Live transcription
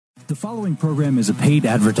The following program is a paid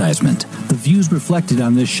advertisement. The views reflected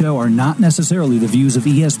on this show are not necessarily the views of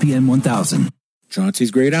ESPN 1000. Chauncey's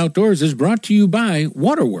Great Outdoors is brought to you by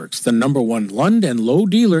Waterworks, the #1 Lund and Lowe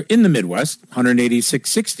dealer in the Midwest,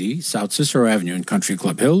 18660 South Cicero Avenue in Country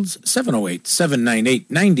Club Hills,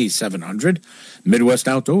 708-798-9700. Midwest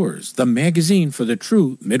Outdoors, the magazine for the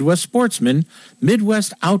true Midwest sportsman,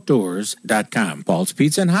 MidwestOutdoors.com. Paul's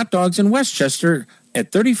Pizza and Hot Dogs in Westchester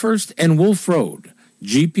at 31st and Wolf Road.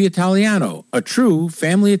 GP Italiano, a true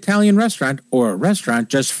family Italian restaurant or a restaurant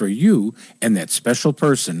just for you and that special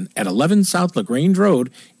person at 11 South LaGrange Road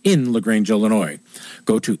in LaGrange, Illinois.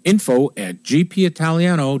 Go to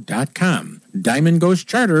info@gpitaliano.com.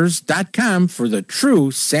 DiamondGhostCharters.com for the true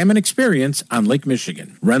salmon experience on Lake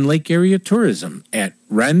Michigan. Rend Lake Area Tourism at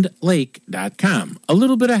rendlake.com. A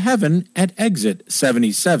little bit of heaven at exit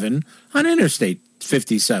 77 on Interstate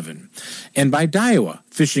 57. And by Daiwa,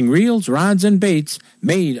 fishing reels, rods, and baits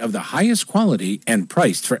made of the highest quality and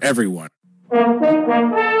priced for everyone.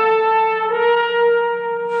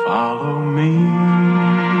 Follow me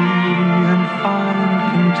and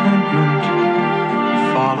find contentment.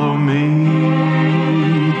 Follow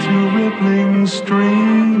me to rippling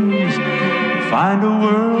streams. Find a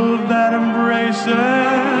world that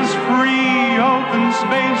embraces free open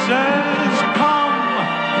spaces. Come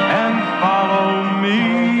and follow me.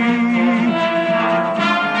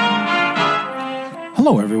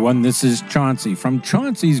 Hello, everyone. This is Chauncey from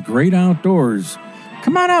Chauncey's Great Outdoors.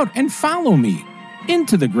 Come on out and follow me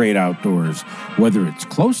into the great outdoors, whether it's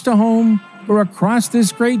close to home or across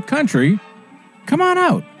this great country. Come on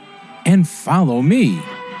out and follow me.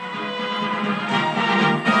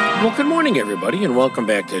 Well, good morning, everybody, and welcome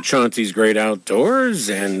back to Chauncey's Great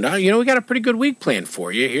Outdoors. And, we got a pretty good week planned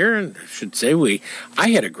for you here. And I should say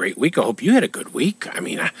I had a great week. I hope you had a good week. I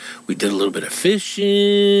mean, we did a little bit of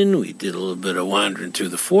fishing. We did a little bit of wandering through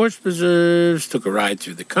the forest preserves, took a ride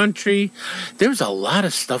through the country. There's a lot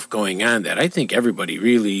of stuff going on that I think everybody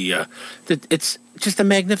really, it's just a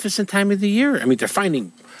magnificent time of the year. I mean, they're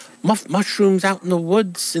finding mushrooms out in the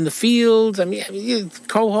woods, in the fields. I mean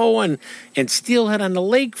coho and steelhead on the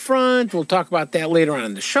lakefront. We'll talk about that later on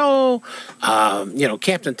in the show.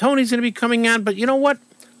 Captain Tony's going to be coming on. But you know what?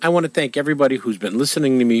 I want to thank everybody who's been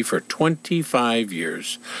listening to me for 25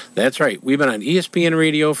 years. That's right. We've been on ESPN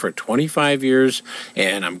Radio for 25 years,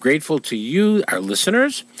 and I'm grateful to you, our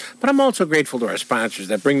listeners, but I'm also grateful to our sponsors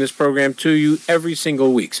that bring this program to you every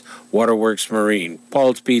single week. Waterworks Marine,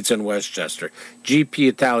 Paul's Pizza in Westchester, GP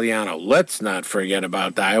Italiano, let's not forget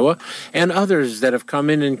about Iowa, and others that have come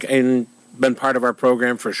in and been part of our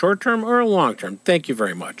program for short-term or long-term. Thank you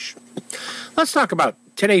very much. Let's talk about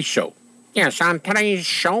today's show. Yes, on today's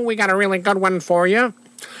show, we got a really good one for you.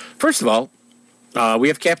 First of all, we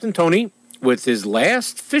have Captain Tony with his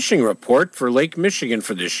last fishing report for Lake Michigan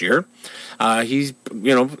for this year. He's,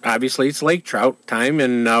 obviously it's lake trout time,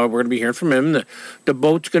 and we're going to be hearing from him. The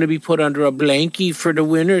boat's going to be put under a blankie for the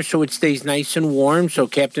winter so it stays nice and warm, so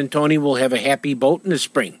Captain Tony will have a happy boat in the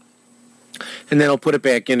spring. And then he'll put it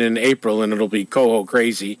back in April, and it'll be coho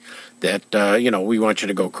crazy that, we want you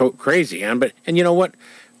to go crazy on. And you know what?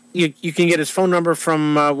 You can get his phone number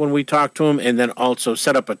from when we talk to him, and then also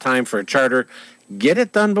set up a time for a charter. Get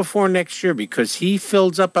it done before next year because he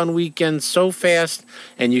fills up on weekends so fast,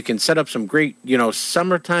 and you can set up some great,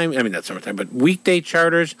 summertime. I mean, not summertime, but weekday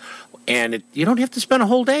charters, and you don't have to spend a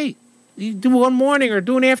whole day. You do one morning or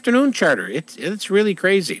do an afternoon charter. It's really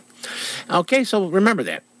crazy. Okay, so remember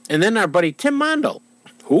that. And then our buddy Tim Mondal.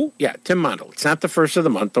 Who? Yeah, Tim Mondal. It's not the first of the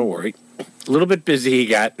month, don't worry. A little bit busy he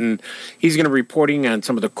got, and he's going to be reporting on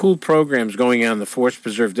some of the cool programs going on in the Forest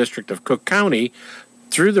Preserve District of Cook County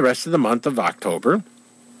through the rest of the month of October.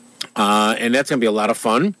 And that's going to be a lot of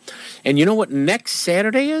fun. And you know what next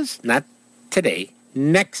Saturday is? Not today.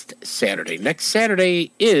 Next Saturday. Next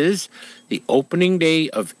Saturday is the opening day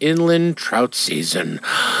of Inland Trout season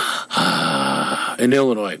in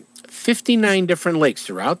Illinois. 59 different lakes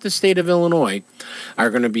throughout the state of Illinois are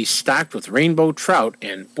going to be stocked with rainbow trout,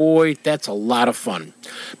 and boy, that's a lot of fun.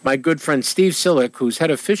 My good friend Steve Silic, who's head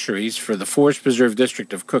of Fisheries for the Forest Preserve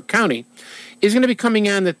District of Cook County, is going to be coming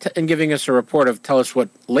on and giving us a report tell us what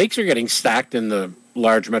lakes are getting stocked in the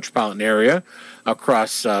large metropolitan area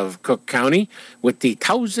across Cook County with the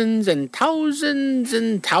thousands and thousands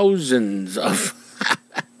and thousands of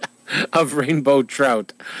of rainbow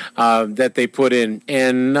trout that they put in.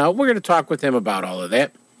 And we're going to talk with him about all of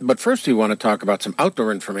that. But first, we want to talk about some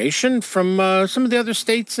outdoor information from some of the other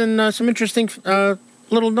states and some interesting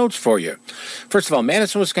little notes for you. First of all,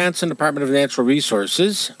 Madison, Wisconsin Department of Natural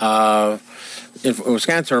Resources in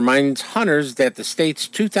Wisconsin reminds hunters that the state's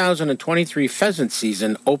 2023 pheasant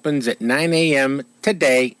season opens at 9 a.m.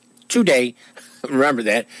 today, today. Remember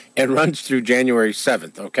that. It runs through January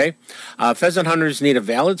 7th, okay? Pheasant hunters need a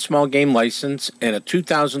valid small game license and a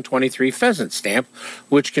 2023 pheasant stamp,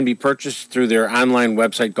 which can be purchased through their online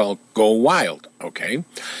website called Go Wild, okay?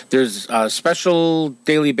 There's a special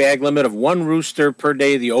daily bag limit of 1 rooster per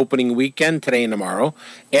day the opening weekend, today and tomorrow.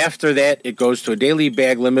 After that, it goes to a daily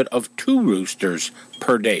bag limit of 2 roosters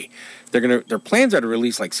per day. Their plans are to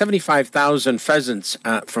release like 75,000 pheasants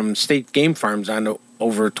from state game farms on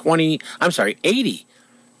over 80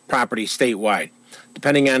 properties statewide.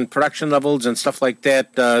 Depending on production levels and stuff like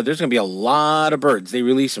that, there's going to be a lot of birds. They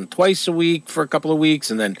release them twice a week for a couple of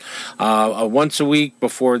weeks, and then once a week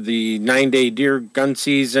before the 9-day deer gun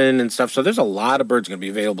season and stuff. So there's a lot of birds going to be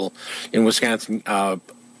available in Wisconsin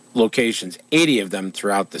locations, 80 of them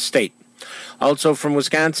throughout the state. Also from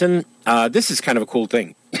Wisconsin, this is kind of a cool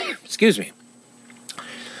thing. Excuse me.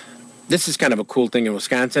 This is kind of a cool thing in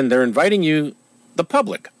Wisconsin. They're inviting you, the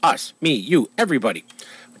public, us, me, you, everybody.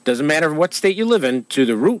 It doesn't matter what state you live in, to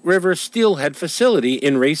the Root River Steelhead facility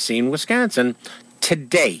in Racine, Wisconsin,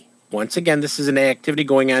 today. Once again, this is an activity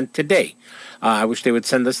going on today. I wish they would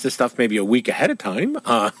send us this stuff maybe a week ahead of time.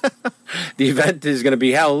 The event is going to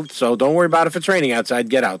be held, so don't worry about if it's raining outside.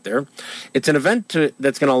 Get out there. It's an event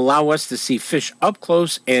that's going to allow us to see fish up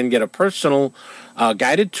close and get a personal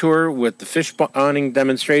guided tour with the fish spawning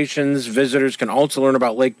demonstrations. Visitors can also learn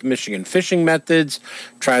about Lake Michigan fishing methods,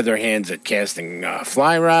 try their hands at casting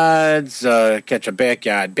fly rods, catch a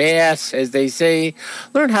backyard bass, as they say,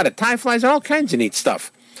 learn how to tie flies, all kinds of neat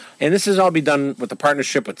stuff. And this is all be done with a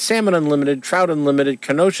partnership with Salmon Unlimited, Trout Unlimited,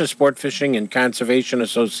 Kenosha Sport Fishing and Conservation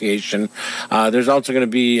Association. There's also going to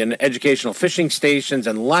be an educational fishing stations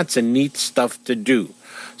and lots of neat stuff to do.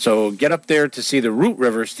 So get up there to see the Root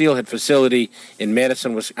River Steelhead facility in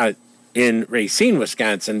Racine,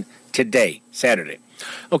 Wisconsin today, Saturday.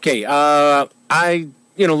 Okay, I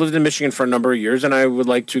lived in Michigan for a number of years, and I would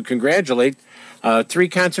like to congratulate 3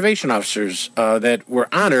 conservation officers that were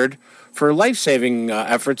honored for life-saving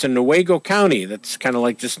efforts in Newaygo County. That's kind of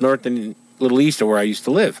like just north and a little east of where I used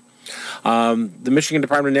to live. The Michigan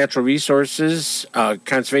Department of Natural Resources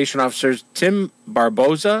conservation officers Tim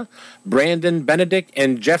Barboza, Brandon Benedict,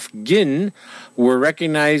 and Jeff Ginn were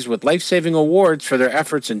recognized with life-saving awards for their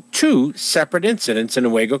efforts in 2 separate incidents in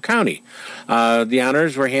Newaygo County. The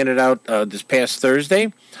honors were handed out this past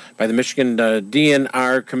Thursday by the Michigan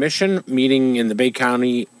DNR Commission meeting in the Bay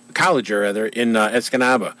County College, in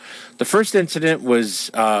Escanaba. The first incident was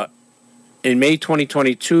in May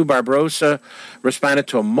 2022. Barbosa responded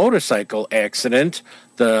to a motorcycle accident.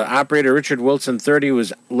 The operator, Richard Wilson, 30,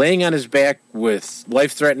 was laying on his back with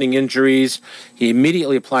life-threatening injuries. He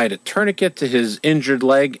immediately applied a tourniquet to his injured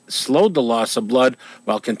leg, slowed the loss of blood,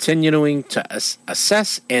 while continuing to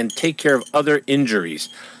assess and take care of other injuries.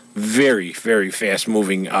 Very, very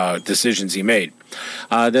fast-moving decisions he made.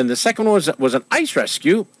 Then the second one was an ice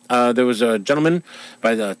rescue. There was a gentleman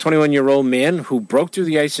by the 21-year-old man who broke through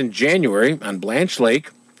the ice in January on Blanche Lake.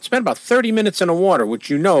 Spent about 30 minutes in the water,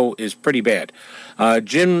 which is pretty bad.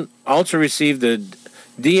 Jim also received the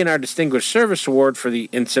DNR Distinguished Service Award for the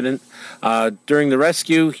incident. During the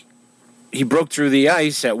rescue, he broke through the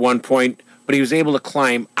ice at one point, but he was able to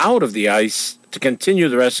climb out of the ice to continue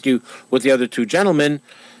the rescue with the other 2 gentlemen,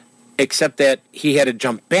 except that he had to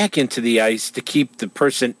jump back into the ice to keep the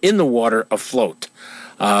person in the water afloat.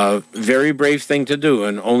 Very brave thing to do,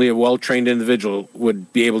 and only a well-trained individual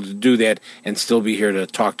would be able to do that and still be here to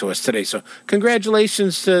talk to us today. So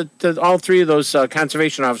congratulations to all 3 of those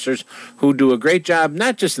conservation officers who do a great job,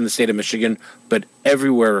 not just in the state of Michigan, but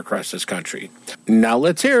everywhere across this country. Now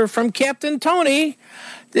let's hear from Captain Tony.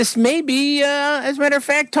 This may be, as a matter of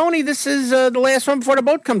fact, Tony, this is the last one before the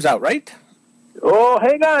boat comes out, right? Oh,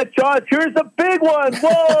 hang on, Chauncey. Here's a big one.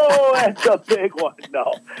 Whoa, that's a big one.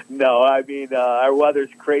 No. I mean, our weather's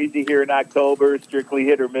crazy here in October, strictly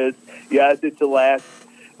hit or miss. Yes, it's the last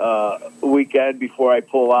weekend before I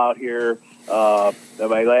pull out here. My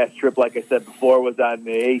last trip, like I said before, was on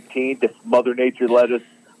the 18th. If Mother Nature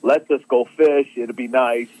lets us go fish, it'll be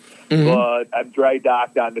nice. Mm-hmm. But I'm dry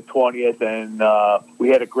docked on the 20th, and we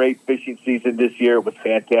had a great fishing season this year. It was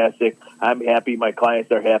fantastic. I'm happy. My clients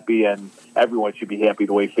are happy, and everyone should be happy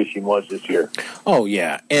the way fishing was this year. Oh,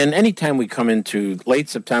 yeah. And anytime we come into late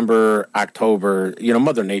September, October,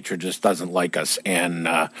 Mother Nature just doesn't like us. And,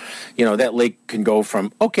 that lake can go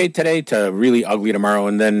from okay today to really ugly tomorrow,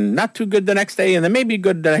 and then not too good the next day, and then maybe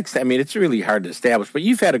good the next day. I mean, it's really hard to establish. But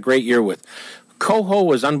you've had a great year with coho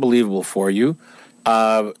was unbelievable for you.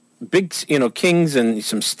 Big, kings and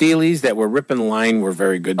some steelies that were ripping line were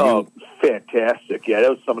very good. Oh, fantastic. Yeah, that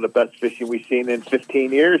was some of the best fishing we've seen in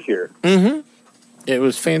 15 years here. Mm-hmm. It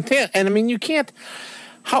was fantastic. And, I mean, you can't...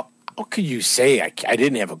 how could you say I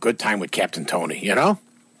didn't have a good time with Captain Tony, you know?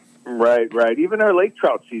 Right. Even our lake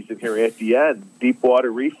trout season here at the end, deep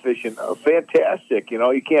water reef fishing, fantastic.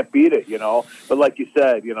 You can't beat it, But like you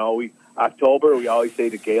said, October, we always say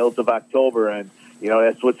the gales of October, and,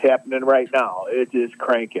 that's what's happening right now. It is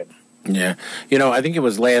cranking. Yeah. I think it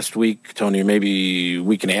was last week, Tony, or maybe a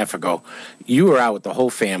week and a half ago, you were out with the whole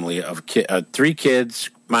family of 3 kids,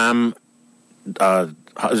 mom,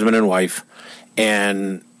 husband and wife,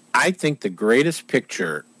 and I think the greatest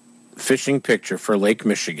fishing picture for Lake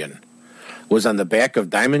Michigan was on the back of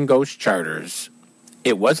Diamond Ghost Charters.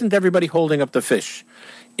 It wasn't everybody holding up the fish.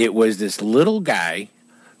 It was this little guy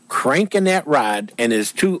cranking that rod, and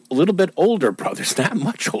his 2 a little bit older brothers, not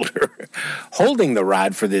much older, holding the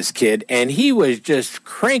rod for this kid, and he was just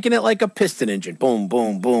cranking it like a piston engine. Boom,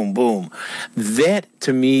 boom, boom, boom. That,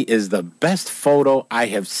 to me, is the best photo I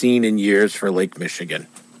have seen in years for Lake Michigan.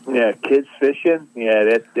 Yeah, kids fishing,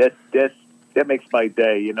 that makes my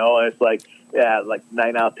day, It's like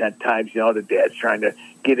 9 out of 10 times, the dad's trying to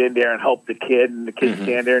get in there and help the kid, and the kid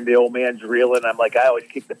stand there, and the old man's reeling. I'm like, I always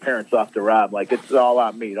kick the parents off the rod. I'm like, it's all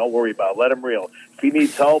on me. Don't worry about it. Let him reel. If he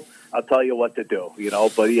needs help, I'll tell you what to do,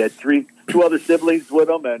 But he had 2 other siblings with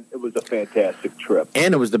him, and it was a fantastic trip.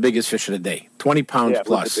 And it was the biggest fish of the day, 20 pounds it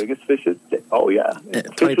plus. Was the biggest fish of the day. Oh, yeah.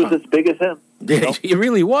 Fish was as big as him. Yeah, it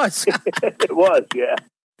really was. It was, yeah.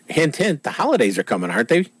 Hint, hint, the holidays are coming, aren't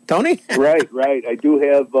they, Tony? Right. I do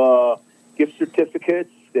have gift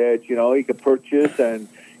certificates that, you can purchase and,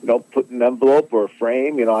 put in an envelope or a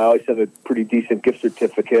frame. I always have a pretty decent gift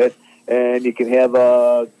certificate. And you can have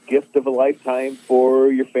a gift of a lifetime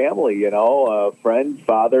for your family, a friend,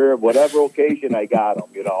 father, whatever occasion I got them,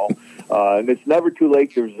 And it's never too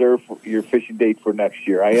late to reserve your fishing date for next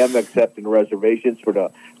year. I am accepting reservations for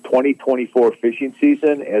the 2024 fishing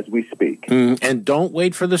season as we speak. And don't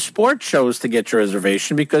wait for the sports shows to get your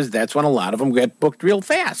reservation, because that's when a lot of them get booked real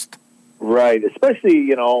fast. Right,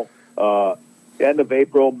 especially, end of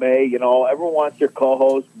April, May, everyone wants their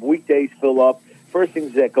cohos. Weekdays fill up. First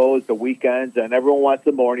things that go is the weekends, and everyone wants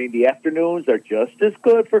the morning. The afternoons are just as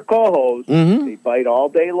good for cohos. They bite all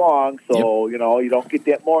day long, so, you don't get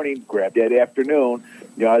that morning. Grab that afternoon.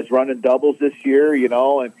 I was running doubles this year,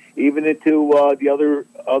 and even into the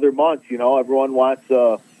other months, everyone wants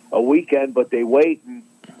a weekend, but they wait, and,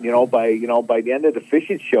 by the end of the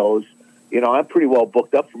fishing shows, I'm pretty well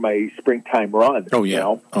booked up for my springtime run. Oh,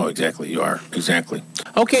 yeah. Oh, exactly. You are. Exactly.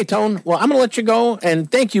 Okay, Tone. Well, I'm going to let you go, and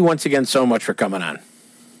thank you once again so much for coming on.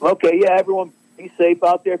 Okay, yeah, everyone be safe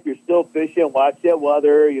out there. If you're still fishing, watch that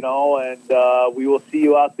weather, and we will see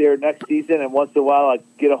you out there next season. And once in a while, I'll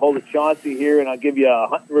get a hold of Chauncey here, and I'll give you a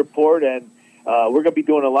hunting report. And we're going to be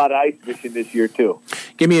doing a lot of ice fishing this year, too.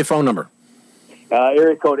 Give me a phone number.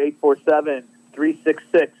 Area code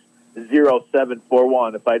 847-366.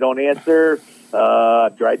 0741. If I don't answer,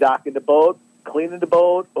 dry docking the boat, cleaning the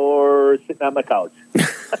boat, or sitting on the couch.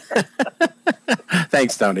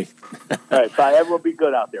 Thanks, Tony. All right, bye. Everyone be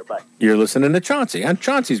good out there. Bye. You're listening to Chauncey on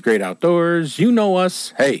Chauncey's Great Outdoors. You know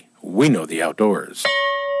us. Hey, we know the outdoors.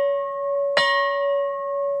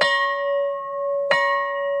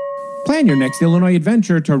 Plan your next Illinois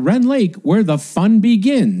adventure to Wren Lake, where the fun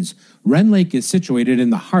begins. Wren Lake is situated in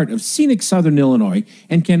the heart of scenic southern Illinois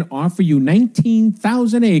and can offer you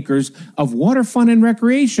 19,000 acres of water fun and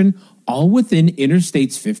recreation, all within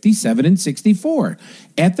Interstates 57 and 64.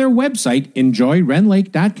 At their website,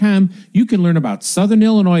 enjoywrenlake.com, you can learn about southern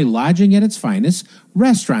Illinois lodging at its finest,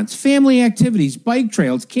 restaurants, family activities, bike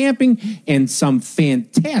trails, camping, and some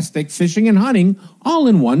fantastic fishing and hunting, all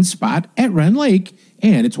in one spot at Wren Lake.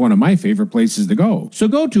 And it's one of my favorite places to go. So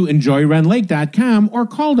go to enjoywrenlake.com or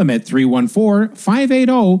call them at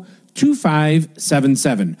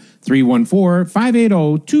 314-580-2577.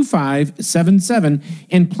 314-580-2577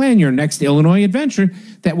 and plan your next Illinois adventure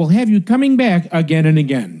that will have you coming back again and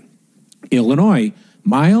again. Illinois,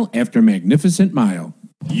 mile after magnificent mile.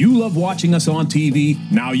 You love watching us on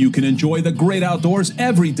TV? Now you can enjoy the great outdoors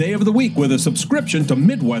every day of the week with a subscription to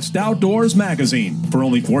Midwest Outdoors magazine. For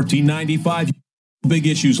only $14.95, big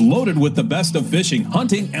issues loaded with the best of fishing,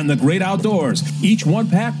 hunting, and the great outdoors. Each one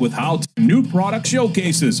packed with how-to, new product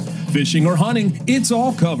showcases. Fishing or hunting, it's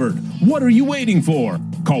all covered. What are you waiting for?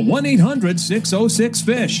 Call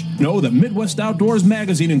 1-800-606-FISH. Know that Midwest Outdoors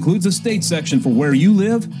magazine includes a state section for where you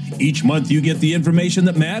live. Each month you get the information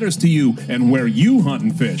that matters to you and where you hunt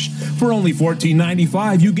and fish. For only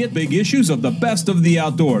 $14.95, you get big issues of the best of the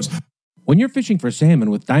outdoors. When you're fishing for salmon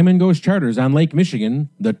with Diamond Ghost Charters on Lake Michigan,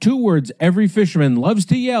 the two words every fisherman loves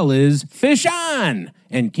to yell is, "Fish on!"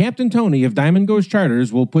 And Captain Tony of Diamond Ghost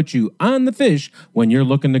Charters will put you on the fish when you're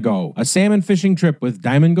looking to go. A salmon fishing trip with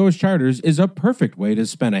Diamond Ghost Charters is a perfect way to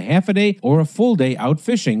spend a half a day or a full day out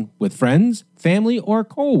fishing with friends, family, or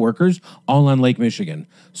co-workers all on Lake Michigan.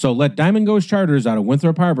 So let Diamond Ghost Charters out of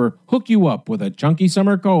Winthrop Harbor hook you up with a chunky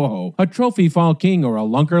summer coho, a trophy fall king, or a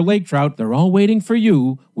lunker lake trout. They're all waiting for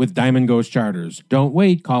you with Diamond Ghost Charters. Don't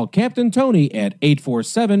wait. Call Captain Tony at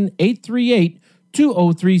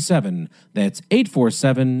 847-838-2037. That's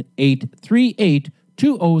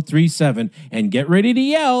 847-838-2037. And get ready to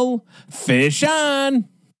yell, "Fish on!"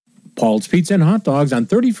 Paul's Pizza and Hot Dogs on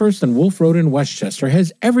 31st and Wolf Road in Westchester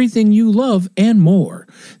has everything you love and more.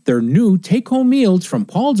 Their new take-home meals from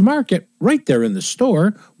Paul's Market right there in the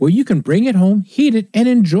store, where you can bring it home, heat it, and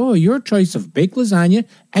enjoy your choice of baked lasagna,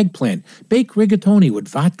 eggplant, baked rigatoni with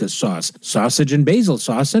vodka sauce, sausage and basil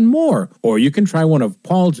sauce, and more. Or you can try one of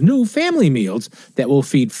Paul's new family meals that will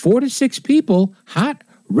feed 4 to 6 people, hot,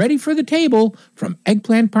 ready for the table, from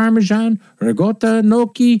eggplant parmesan, ricotta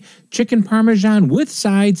gnocchi, chicken parmesan with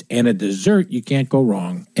sides, and a dessert you can't go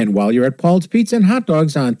wrong. And while you're at Paul's Pizza and Hot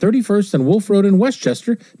Dogs on 31st and Wolf Road in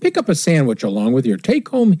Westchester, pick up a sandwich along with your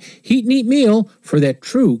take-home heat and eat meal for that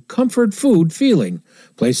true comfort food feeling.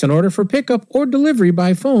 Place an order for pickup or delivery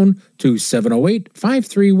by phone to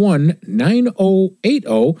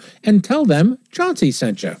 708-531-9080 and tell them Chauncey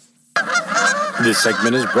sent you. This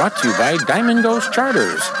segment is brought to you by Diamond Ghost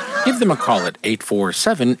Charters. Give them a call at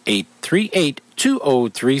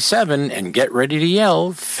 847-838-2037 and get ready to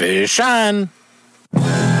yell, "Fish on!"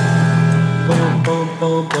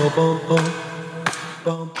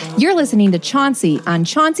 You're listening to Chauncey on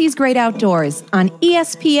Chauncey's Great Outdoors on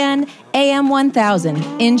ESPN AM 1000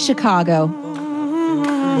 in Chicago.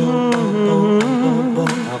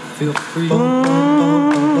 I feel free.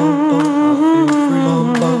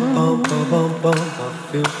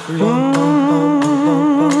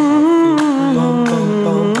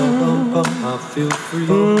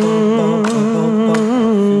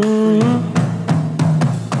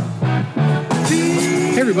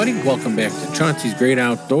 Hey everybody, welcome back to Chauncey's Great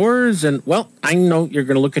Outdoors. And, well, I know you're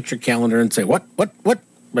going to look at your calendar and say, what? But,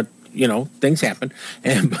 you know, things happen.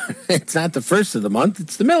 And it's not the first of the month,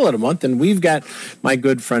 it's the middle of the month. And we've got my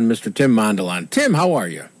good friend, Mr. Tim Mondal on. Tim, how are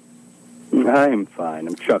you? I'm fine.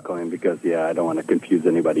 I'm chuckling because, I don't want to confuse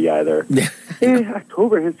anybody either.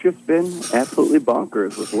 October has just been absolutely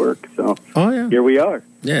bonkers with work. So Here we are.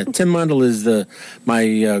 Yeah, Tim Mondal is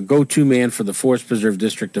my go-to man for the Forest Preserve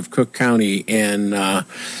District of Cook County. And,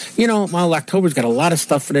 while October's got a lot of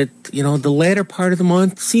stuff in it, the latter part of the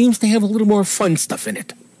month seems to have a little more fun stuff in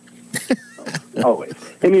it. Always.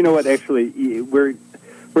 And you know what? Actually, we're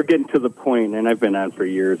getting to the point, and I've been on for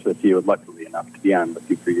years with you, luckily enough to be on with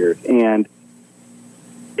you for years, and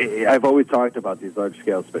I've always talked about these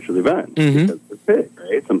large-scale special events because they're big,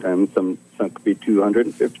 right? Sometimes some could be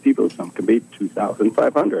 250 people, some could be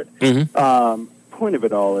 2,500. Point of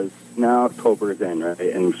it all is now October is in, right?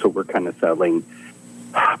 And so we're kind of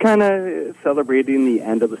celebrating the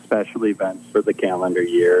end of the special events for the calendar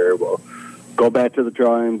year. We'll go back to the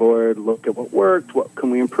drawing board, look at what worked, what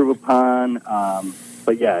can we improve upon.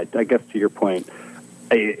 But I guess to your point,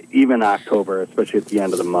 even October, especially at the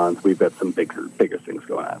end of the month, we've got some bigger things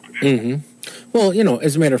going on for sure. Well,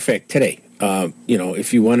 as a matter of fact, today,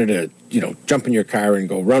 if you wanted to, jump in your car and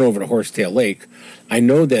go run over to Horsetail Lake, I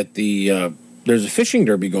know that there's a fishing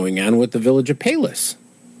derby going on with the village of Palos.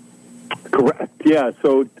 Correct. Yeah.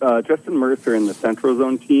 So Justin Mercer and the Central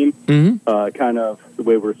Zone team, kind of the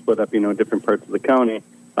way we're split up, different parts of the county.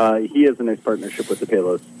 He has a nice partnership with the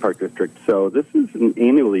Palos Park District. So this is an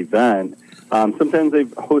annual event. Sometimes they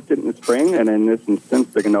host it in the spring, and in this instance,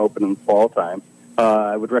 they're going to open in fall time.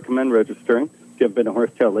 I would recommend registering. If you've been to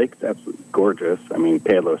Horsetail Lake, it's absolutely gorgeous. I mean,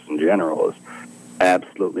 Palos in general is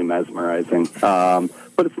absolutely mesmerizing.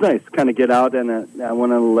 But it's nice to kind of get out in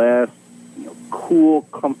one of the last cool,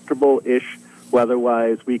 comfortable-ish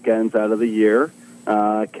weather-wise weekends out of the year.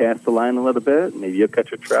 Cast the line a little bit. Maybe you'll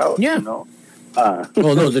catch a trout. Yeah.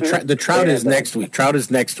 The trout is next week. Trout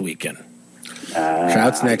is next weekend.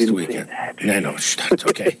 Trout's next weekend. I know. It's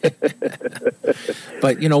okay.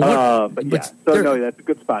 But what? That's a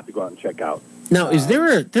good spot to go out and check out. Now,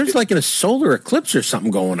 there's like a solar eclipse or something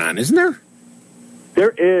going on, isn't there?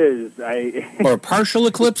 There is. Or a partial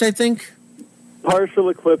eclipse, I think. Partial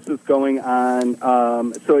eclipse is going on.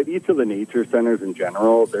 So at each of the nature centers in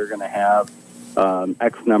general, they're going to have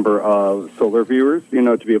X number of solar viewers,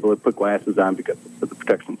 to be able to put glasses on because of the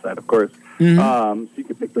protection side, of course. So you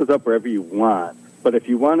can pick those up wherever you want. But if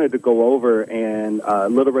you wanted to go over and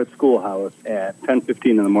Little Red Schoolhouse at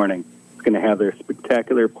 10:15 in the morning, it's going to have their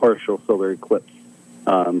spectacular partial solar eclipse.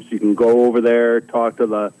 So you can go over there, talk to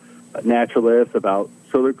the naturalists about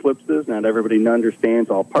solar eclipses. Not everybody understands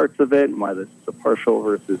all parts of it and why this is a partial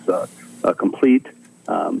versus a complete.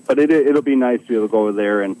 But it'll be nice to be able to go over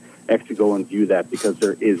there and actually go and view that, because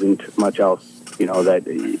there isn't much else, that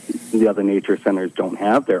the other nature centers don't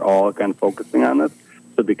have. They're all kind of focusing on this. So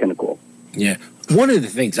it'd be kind of cool. Yeah. One of the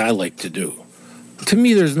things I like to do, to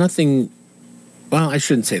me, there's nothing, well, I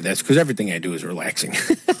shouldn't say this because everything I do is relaxing.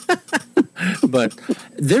 But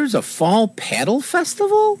there's a fall paddle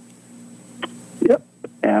festival? Yep,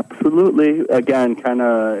 absolutely. Again, kind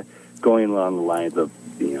of going along the lines of,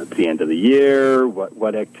 it's the end of the year,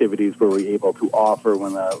 what activities were we able to offer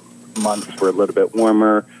when the months were a little bit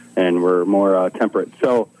warmer and were more temperate.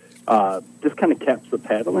 So this kind of caps the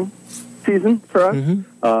paddling season for us.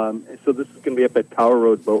 Mm-hmm. So this is going to be up at Tower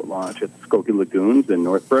Road Boat Launch at Skokie Lagoons in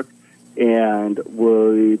Northbrook. And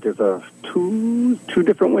there's two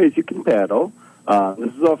different ways you can paddle.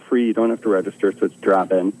 This is all free. You don't have to register, so it's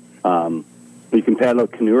drop-in. You can paddle a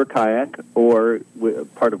canoe or kayak, or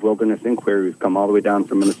part of Wilderness Inquiry, who's come all the way down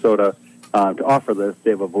from Minnesota to offer this.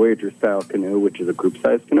 They have a Voyager-style canoe, which is a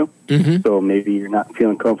group-sized canoe. Mm-hmm. So maybe you're not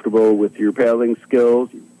feeling comfortable with your paddling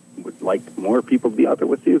skills. You would like more people to be out there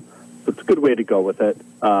with you. So it's a good way to go with it.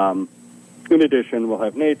 In addition, we'll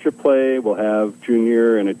have nature play. We'll have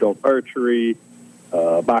junior and adult archery.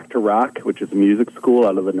 Bach to Rock, which is a music school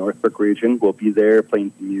out of the Northbrook region, will be there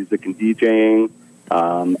playing some music and DJing.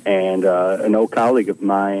 And an old colleague of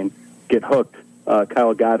mine, Get Hooked,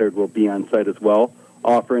 Kyle Goddard, will be on site as well,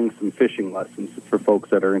 offering some fishing lessons for folks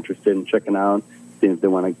that are interested in checking out, seeing if they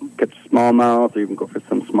want to catch smallmouth or even go for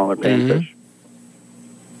some smaller panfish.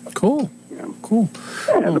 Cool. Yeah. Cool.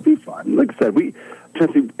 Yeah, it'll be fun. Like I said,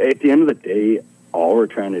 at the end of the day, all we're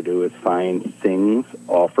trying to do is find things,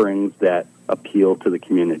 offerings that appeal to the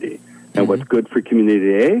community. And what's good for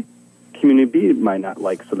community A, community B might not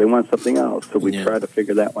like, so they want something else. So we try to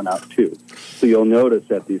figure that one out too. So you'll notice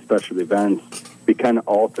at these special events, we kind of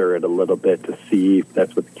alter it a little bit to see if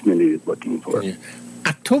that's what the community is looking for. Yeah.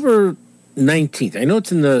 October 19th. I know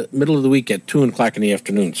it's in the middle of the week at 2 o'clock in the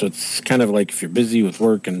afternoon, so it's kind of like if you're busy with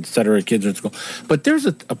work and et cetera, kids are in school. But there's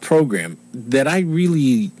a program that I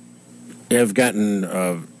really have gotten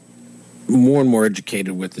more and more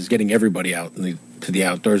educated with, is getting everybody out to the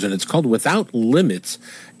outdoors, and it's called Without Limits,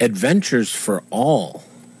 Adventures for All.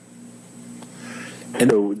 And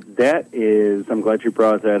so that is, I'm glad you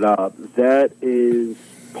brought that up, that is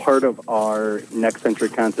part of our Next Century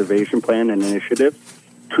Conservation Plan and initiative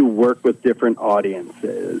to work with different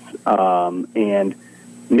audiences and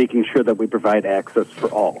making sure that we provide access for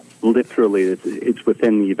all. Literally, it's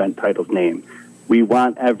within the event title's name. We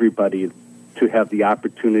want everybody to have the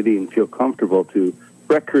opportunity and feel comfortable to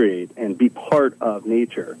recreate and be part of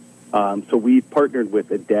nature. So we partnered with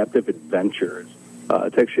Adaptive Adventures.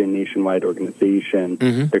 It's actually a nationwide organization.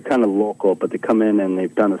 Mm-hmm. They're kind of local, but they come in and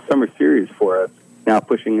they've done a summer series for us, now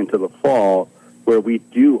pushing into the fall, where we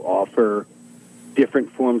do offer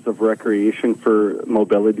different forms of recreation for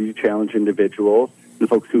mobility challenge individuals and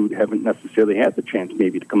folks who haven't necessarily had the chance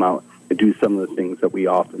maybe to come out and do some of the things that we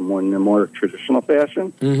offer in a more traditional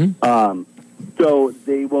fashion. Mm-hmm. So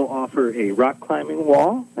they will offer a rock climbing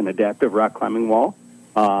wall, an adaptive rock climbing wall,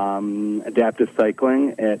 adaptive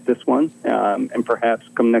cycling at this one, and perhaps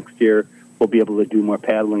come next year we'll be able to do more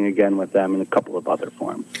paddling again with them in a couple of other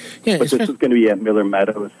forms. Yeah, but this is going to be at Miller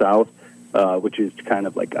Meadows South, which is kind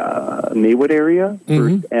of like a Maywood area,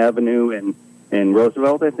 First Avenue and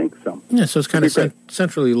Roosevelt, I think. So yeah, so it's kind of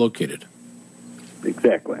centrally located.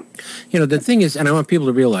 Exactly. The thing is, and I want people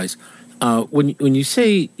to realize, when you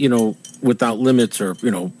say, without limits, or,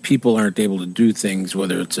 people aren't able to do things,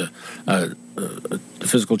 whether it's a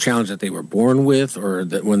physical challenge that they were born with or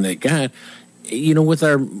that when they got, with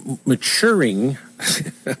our maturing,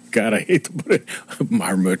 God, I hate to put it,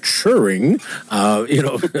 our maturing,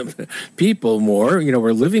 people more,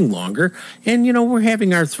 we're living longer, and, we're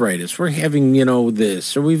having arthritis, we're having,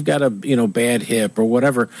 this, or we've got a, bad hip or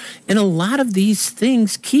whatever. And a lot of these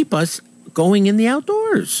things keep us going in the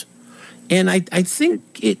outdoors. And I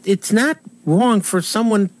think it's not wrong for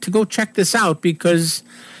someone to go check this out because,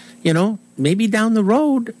 maybe down the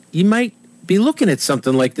road you might be looking at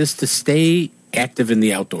something like this to stay active in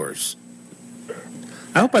the outdoors.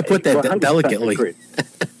 I hope I put that delicately.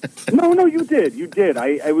 No, you did. You did.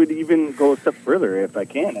 I would even go a step further if I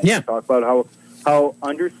can. And talk about how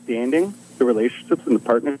understanding the relationships and the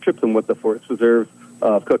partnerships and what the Forest Reserve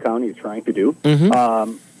of Cook County is trying to do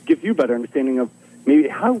gives you a better understanding of maybe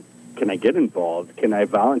how can I get involved? Can I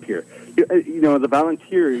volunteer? The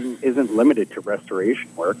volunteering isn't limited to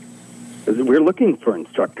restoration work. We're looking for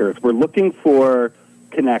instructors. We're looking for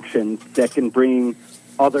connections that can bring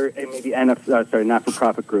other, maybe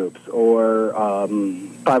not-for-profit groups or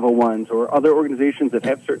 501s or other organizations that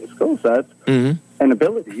have certain skill sets and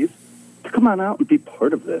abilities to come on out and be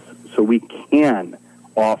part of this so we can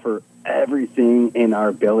offer everything in our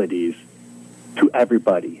abilities to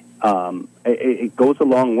everybody. It goes a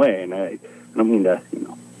long way, and I don't mean to,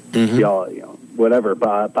 be all, whatever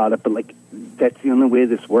about it, but like that's the only way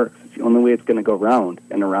this works. It's the only way it's going to go round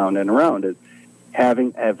and around and around is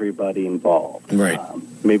having everybody involved. Right.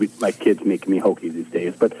 Maybe my kid's making me hokey these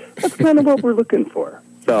days, but that's kind of what we're looking for.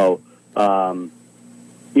 So, so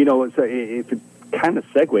if it kind of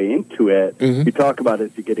segue into it, you talk about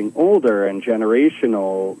as you're getting older and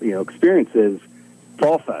generational, experiences.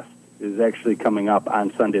 Fall Fest is actually coming up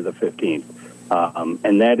on Sunday the 15th.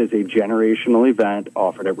 And that is a generational event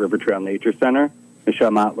offered at River Trail Nature Center.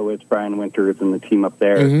 Michelle Motlowitz, Brian Winters, and the team up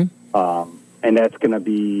there. And that's going to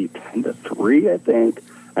be 10 to 3, I think.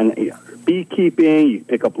 And beekeeping, you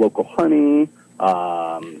pick up local honey.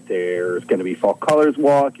 There's going to be fall colors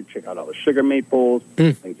walk. You check out all the sugar maples.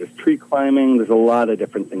 I think there's tree climbing. There's a lot of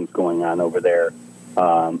different things going on over there.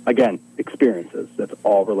 Again, experiences. That's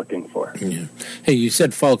all we're looking for. Yeah. Hey, you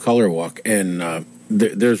said fall color walk, and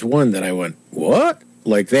there's one that I went, what?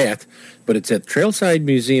 Like that. But it's at Trailside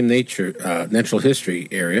Museum Natural History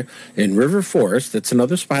area in River Forest. That's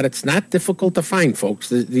another spot. It's not difficult to find,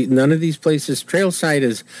 folks. None of these places. Trailside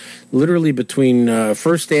is literally between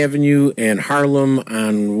First Avenue and Harlem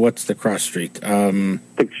on what's the cross street?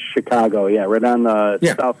 Chicago, right on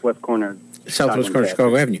the southwest corner. Southwest corner,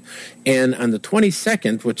 Chicago Avenue. And on the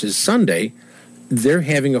 22nd, which is Sunday, they're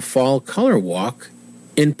having a fall color walk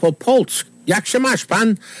in Popolsk. Yakshamash,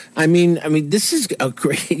 pan. I mean, this is a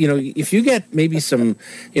great, if you get maybe some,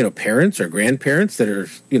 parents or grandparents that are,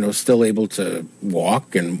 still able to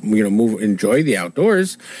walk and, move, enjoy the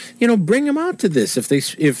outdoors, bring them out to this.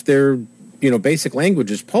 If their, basic language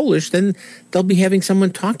is Polish, then they'll be having someone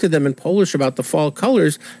talk to them in Polish about the fall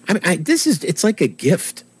colors. It's like a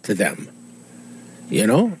gift to them.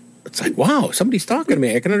 It's like, wow, somebody's talking to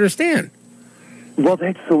me. I can understand. Well,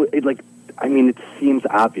 that's so, it seems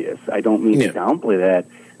obvious. I don't mean to downplay that.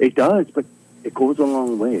 It does, but it goes a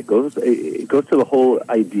long way. It goes to the whole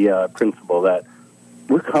principle that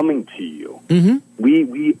we're coming to you.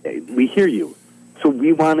 We hear you. So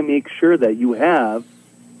we want to make sure that you have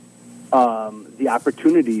the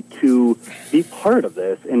opportunity to be part of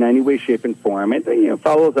this in any way, shape, and form. It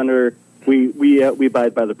follows under, we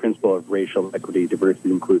abide by the principle of racial equity, diversity,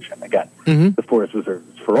 inclusion. Again, the Forest Reserve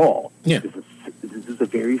is for all. Yeah. This is a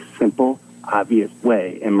very simple, obvious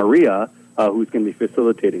way. And Maria, who's going to be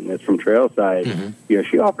facilitating this from Trailside,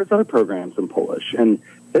 she offers other programs in Polish. And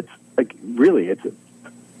it's really, it's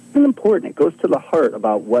important. It goes to the heart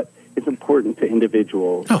about what is important to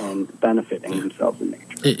individuals and benefiting themselves in nature.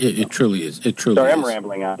 It truly is. It truly Sorry, is. I'm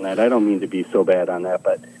rambling on that. I don't mean to be so bad on that,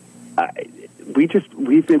 but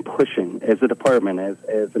we've been pushing as a department,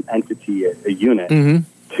 as an entity, a unit,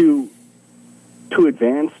 to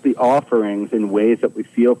advance the offerings in ways that we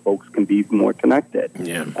feel folks can be more connected.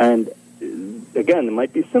 Yeah. And again, it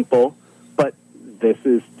might be simple, but this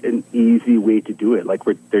is an easy way to do it. Like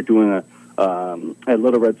they're doing at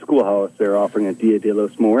Little Red Schoolhouse, they're offering a Dia de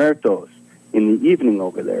los Muertos in the evening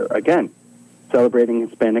over there. Again, celebrating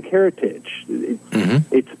Hispanic heritage.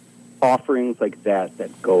 It's offerings like that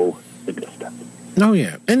go the distance. Oh,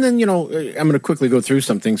 yeah. And then, I'm going to quickly go through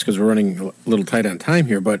some things because we're running a little tight on time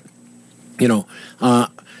here, but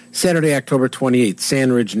Saturday, October 28th,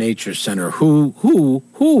 Sandridge Nature Center.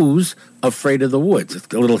 Who's afraid of the woods? It's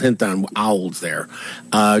a little hint on owls there.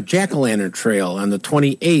 Jack-o'-lantern Trail on the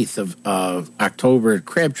 28th of October at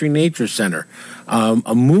Crabtree Nature Center.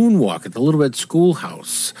 A moonwalk at the Little Red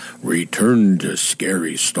Schoolhouse. Return to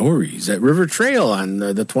Scary Stories at River Trail on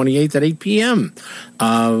the 28th at 8 p.m.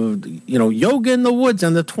 Yoga in the Woods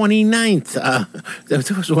on the 29th.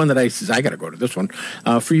 There was one that I said, I got to go to this one.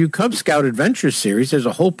 For you Cub Scout Adventure Series, there's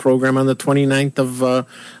a whole program on the 29th of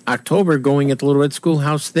October going at the Little Red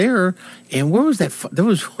Schoolhouse there. And where was that? There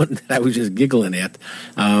was one that I was just giggling at.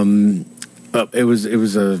 It was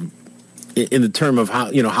in the term of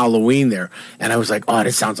Halloween there, and I was like, oh,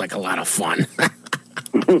 this sounds like a lot of fun.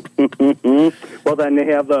 Well, then they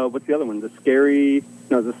have what's the other one?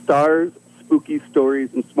 The Stars, Spooky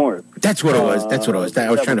Stories, and S'mores. That's what it was. I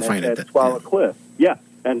was trying to find it. At Swallow Cliff. Yeah,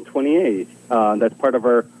 and 28th. That's part of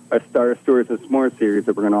our Star Stories and S'mores series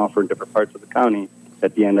that we're going to offer in different parts of the county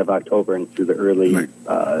at the end of October and through the early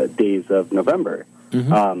days of November.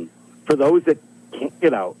 For those that can't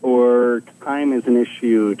get out or time is an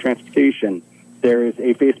issue, transportation, there is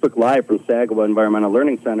a Facebook Live from Saginaw Environmental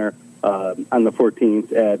Learning Center on the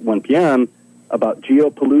 14th at 1 p.m. about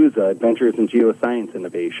Geopalooza, Adventures in Geoscience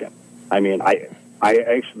Innovation. I mean, I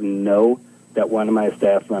actually know that one of my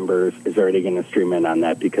staff members is already going to stream in on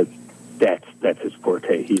that because that's his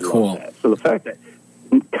forte. He loves that. So the fact that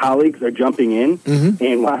colleagues are jumping in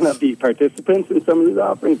and want to be participants in some of these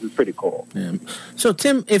offerings is pretty cool. Yeah. So,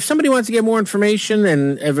 Tim, if somebody wants to get more information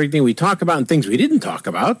and everything we talk about and things we didn't talk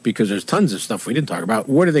about, because there's tons of stuff we didn't talk about,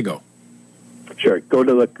 where do they go? Sure. Go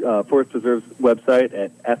to the Forest Preserve's website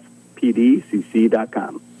at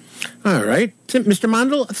fpdcc.com. All right. Tim, Mr.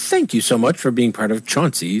 Mondal, thank you so much for being part of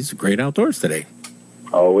Chauncey's Great Outdoors today.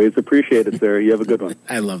 Always appreciate it, sir. You have a good one.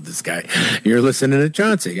 I love this guy. You're listening to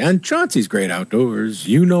Chauncey on Chauncey's Great Outdoors.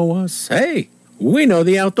 You know us. Hey, we know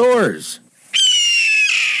the outdoors.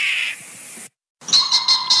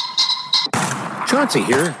 Chauncey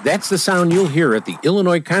here. That's the sound you'll hear at the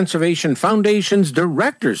Illinois Conservation Foundation's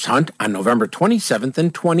Director's Hunt on November 27th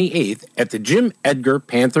and 28th at the Jim Edgar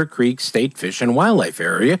Panther Creek State Fish and Wildlife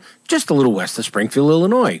Area, just a little west of Springfield,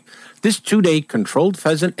 Illinois. This 2-day controlled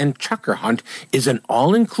pheasant and chukar hunt is an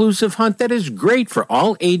all-inclusive hunt that is great for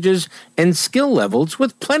all ages and skill levels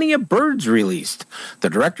with plenty of birds released. The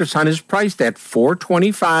Director's Hunt is priced at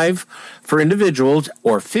 $425 for individuals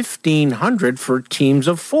or $1,500 for teams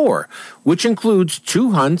of 4, which includes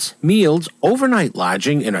 2 hunts, meals, overnight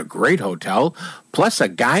lodging in a great hotel, plus a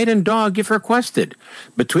guide and dog if requested.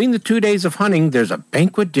 Between the 2 days of hunting, there's a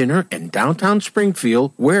banquet dinner in downtown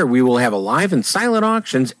Springfield where we will have a live and silent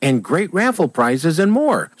auctions and great raffle prizes and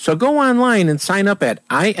more. So go online and sign up at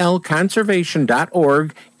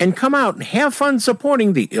ilconservation.org and come out and have fun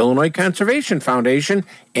supporting the Illinois Conservation Foundation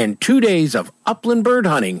and 2 days of upland bird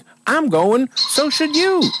hunting. I'm going, so should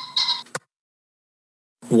you.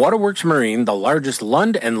 Waterworks Marine, the largest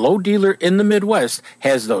Lund and Lowe dealer in the Midwest,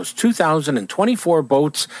 has those 2024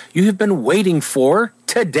 boats you have been waiting for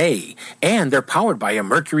today, and they're powered by a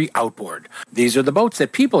Mercury outboard. These are the boats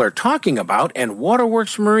that people are talking about, and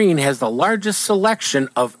Waterworks Marine has the largest selection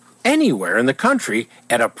of anywhere in the country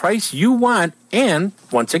at a price you want, and,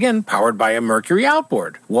 once again, powered by a Mercury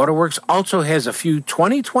outboard. Waterworks also has a few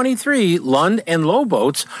 2023 Lund and Lowe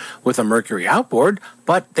boats with a Mercury outboard,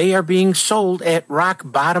 but they are being sold at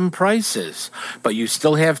rock-bottom prices. But you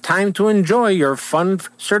still have time to enjoy your fun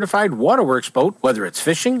certified Waterworks boat, whether it's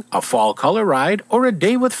fishing, a fall color ride, or a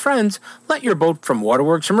day with friends. Let your boat from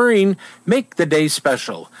Waterworks Marine make the day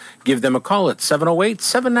special. Give them a call at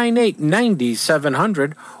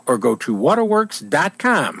 708-798-9700 or go to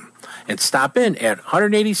waterworks.com. and stop in at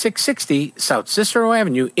 18660 South Cicero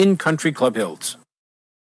Avenue in Country Club Hills.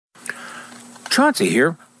 Chauncey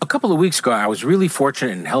here. A couple of weeks ago, I was really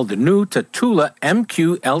fortunate and held the new Tatula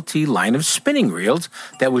MQLT line of spinning reels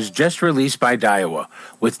that was just released by Daiwa,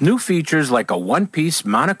 with new features like a one-piece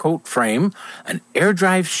monocoque frame, an air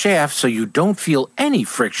drive shaft so you don't feel any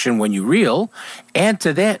friction when you reel. Add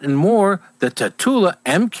to that and more, the Tatula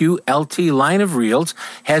MQLT line of reels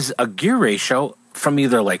has a gear ratio from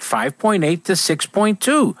either like 5.8 to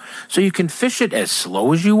 6.2. So you can fish it as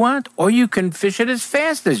slow as you want, or you can fish it as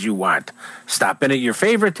fast as you want. Stop in at your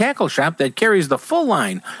favorite tackle shop that carries the full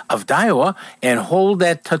line of Daiwa and hold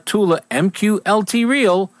that Tatula MQLT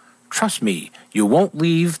reel. Trust me, you won't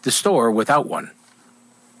leave the store without one.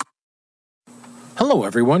 Hello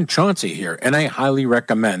everyone, Chauncey here, and I highly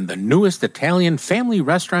recommend the newest Italian family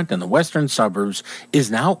restaurant in the western suburbs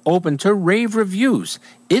is now open to rave reviews.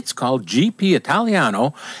 It's called GP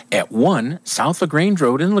Italiano at 1 South LaGrange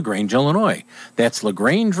Road in LaGrange, Illinois. That's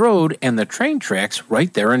LaGrange Road and the train tracks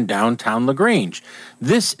right there in downtown LaGrange.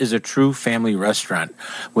 This is a true family restaurant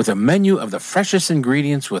with a menu of the freshest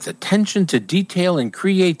ingredients with attention to detail and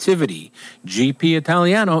creativity. GP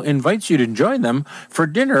Italiano invites you to join them for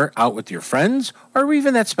dinner out with your friends or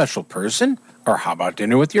even that special person. Or how about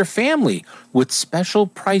dinner with your family with special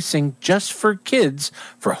pricing just for kids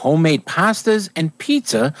for homemade pastas and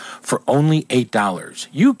pizza for only $8.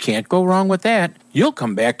 You can't go wrong with that. You'll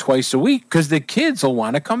come back twice a week because the kids will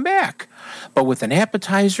want to come back. But with an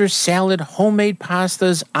appetizer, salad, homemade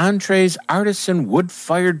pastas, entrees, artisan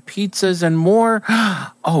wood-fired pizzas, and more,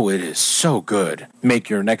 oh, it is so good. Make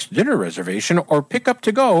your next dinner reservation or pick up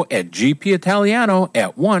to go at GP Italiano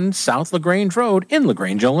at 1 South LaGrange Road in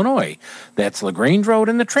LaGrange, Illinois. That's LaGrange Road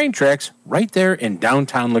and the train tracks right there in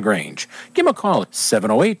downtown LaGrange. Give them a call at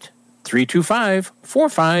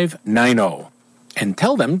 708-325-4590 and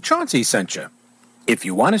tell them Chauncey sent you. If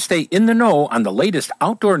you want to stay in the know on the latest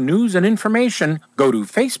outdoor news and information, go to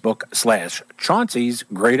Facebook/Chauncey's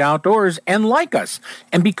Great Outdoors and like us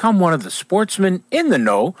and become one of the sportsmen in the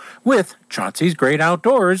know with Chauncey's Great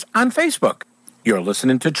Outdoors on Facebook. You're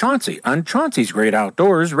listening to Chauncey on Chauncey's Great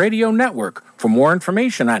Outdoors Radio Network. For more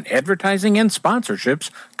information on advertising and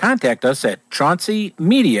sponsorships, contact us at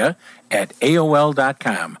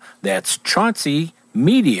chaunceymedia@aol.com. That's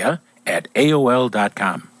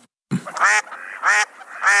chaunceymedia@aol.com.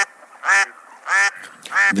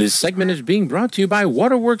 This segment is being brought to you by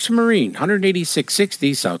Waterworks Marine,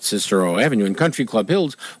 18660 South Cicero Avenue in Country Club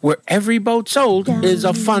Hills, where every boat sold is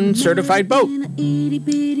a fun certified boat. In an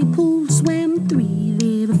itty-bitty pool swam 3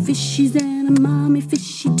 little fishies and a mommy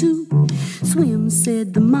fishy too. Swim,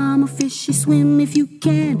 said the mama fishy, swim if you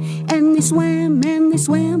can. And they swam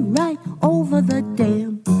right over the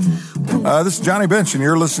dam. This is Johnny Bench, and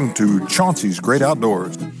you're listening to Chauncey's Great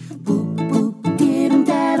Outdoors. Boop, boop, did-em,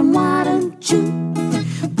 dad-em, why don't you?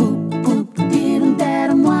 Boop, boop, did-em,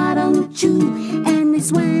 dad-em, why don't you? And they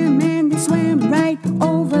swam right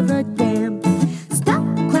over the dam. Stop,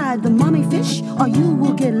 cried the mommy fish, or you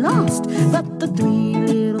will get lost. But the 3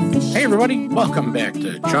 little fish... Hey everybody, welcome back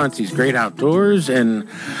to Chauncey's Great Outdoors, and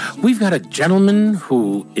we've got a gentleman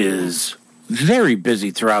who is very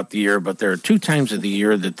busy throughout the year, but there are 2 times of the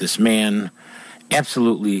year that this man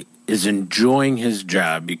absolutely is enjoying his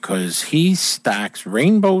job because he stocks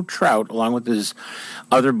rainbow trout along with his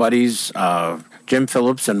other buddies, Jim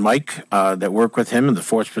Phillips and Mike, that work with him in the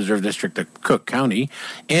Forest Preserve District of Cook County.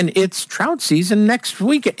 And it's trout season next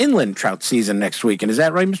week, inland trout season next week. And is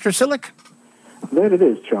that right, Mr. Silic? That it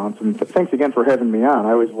is, Chauncey. Thanks again for having me on.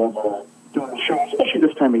 I always love doing the show, especially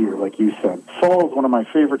this time of year, like you said. Fall is one of my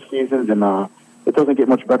favorite seasons, and it doesn't get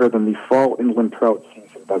much better than the fall inland trout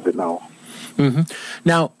season, does it now? Mm-hmm.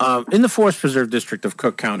 Now, in the Forest Preserve District of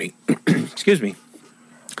Cook County, excuse me,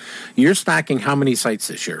 you're stocking how many sites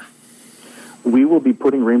this year? We will be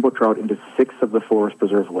putting rainbow trout into 6 of the Forest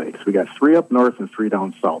Preserve lakes. We got 3 up north and 3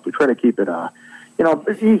 down south. We try to keep it,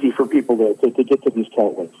 easy for people to get to these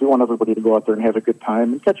trout lakes. We want everybody to go out there and have a good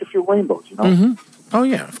time and catch a few rainbows, you know? Mm-hmm. Oh,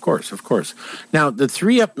 yeah, of course. Now, the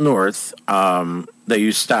 3 up north that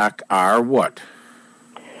you stock are what?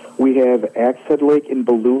 We have Axe Head Lake and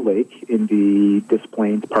Baloo Lake in the Des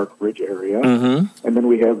Plaines Park Ridge area. Mm-hmm. And then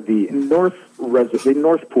we have the north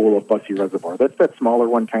pool of Bussy Reservoir. That's that smaller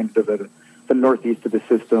one, kind of the northeast of the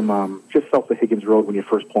system, just south of Higgins Road when you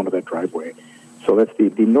first pull into that driveway. So that's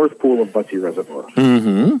the north pool of Bussy Reservoir.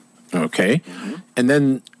 Mm-hmm. Okay. Mm-hmm. And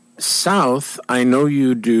then south, I know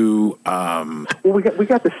you do... Well, we got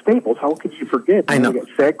the staples. How could you forget? I know. We got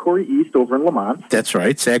Sag Quarry East over in Lamont. That's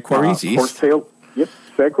right, Sag Quarry East.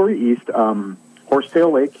 Sag Quarry East,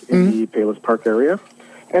 Horsetail Lake in the Palos Park area,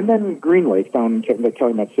 and then Green Lake down in the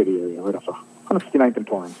Calumet City area, right off of 159th and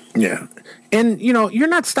Torrance. Yeah. And, you're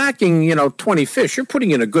not stocking, 20 fish. You're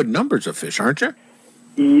putting in a good numbers of fish, aren't you?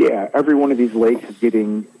 Yeah, every one of these lakes is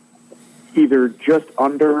getting either just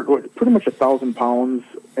under, or pretty much 1,000 pounds,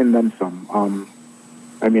 and then some.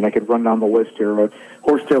 I could run down the list here.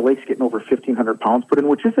 Horsetail Lake's getting over 1,500 pounds put in,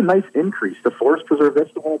 which is a nice increase. The Forest Preserve,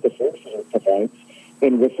 that's the one that the Forest Preserve provides.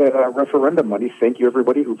 And with that referendum money, thank you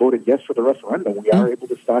everybody who voted yes for the referendum. We are able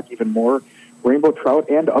to stock even more rainbow trout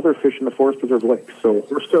and other fish in the Forest Preserve lakes. So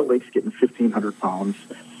Horsetail Lake's getting 1,500 pounds.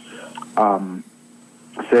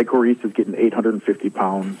 Sag Quarry East is getting 850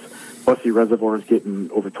 pounds. Bussy Reservoir is getting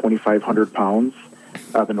over 2,500 pounds.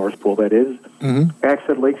 The North Pool, that is. Mm-hmm. Axe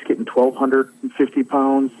Head Lake's getting 1,250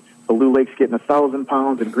 pounds. Baloo Lake's getting 1,000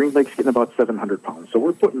 pounds, and Green Lake's getting about 700 pounds. So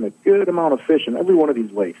we're putting a good amount of fish in every one of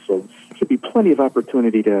these lakes. So there should be plenty of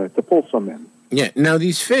opportunity to pull some in. Yeah. Now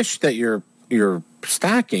these fish that you're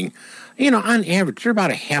stocking, on average, they're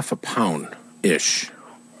about a half a pound ish.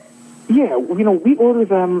 Yeah. We order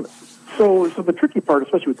them. So the tricky part,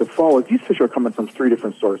 especially with the fall, is these fish are coming from 3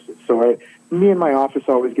 different sources. So me and my office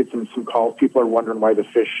always get some calls. People are wondering why the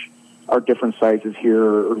fish are different sizes here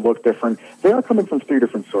or look different. They are coming from 3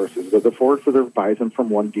 different sources. The Forest Preserve buys them from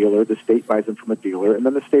one dealer, the state buys them from a dealer, and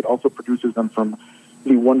then the state also produces them from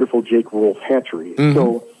the wonderful Jake Wolf hatchery. Mm-hmm.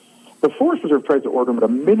 So the Forest Preserve tries to order them at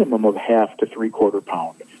a minimum of half to 3/4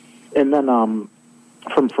 pound. And then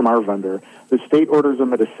from our vendor, the state orders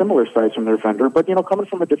them at a similar size from their vendor, but, coming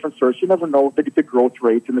from a different source, you never know the growth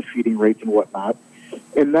rates and the feeding rates and whatnot.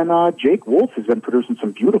 And then Jake Wolf has been producing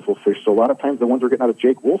some beautiful fish. So a lot of times the ones we're getting out of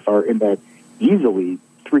Jake Wolf are in that easily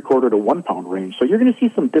 3/4 to 1 pound range. So you're going to see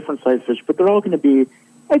some different size fish, but they're all going to be,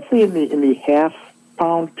 I'd say, in the half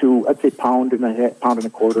pound to, I'd say, pound and a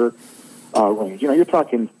quarter range. You're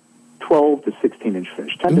talking 12 to 16-inch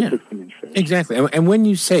fish, 10 to 16-inch fish. Exactly. And when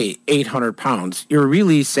you say 800 pounds, you're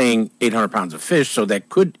really saying 800 pounds of fish, so that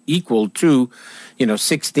could equal to,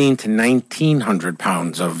 16 to 1,900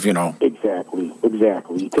 pounds of, Exactly.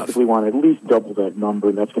 You typically want to at least double that number,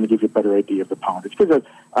 and that's going to give you a better idea of the poundage. Because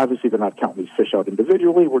obviously they're not counting these fish out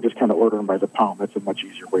individually. We're just kind of ordering by the pound. That's a much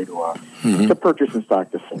easier way to purchase and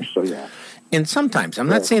stock the fish. So, yeah. And sometimes, I'm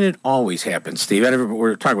not saying it always happens, Steve.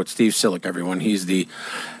 We're talking with Steve Silic, everyone. He's the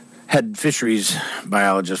head fisheries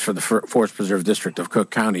biologist for the Forest Preserve District of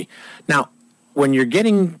Cook County. Now, when you're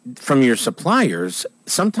getting from your suppliers,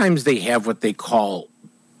 sometimes they have what they call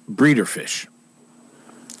breeder fish.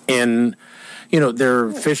 And,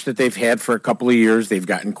 they're fish that they've had for a couple of years. They've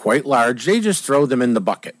gotten quite large. They just throw them in the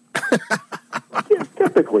bucket. Yeah,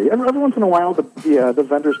 typically. Every once in a while, the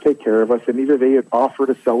vendors take care of us, and either they offer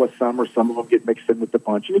to sell us some, or some of them get mixed in with the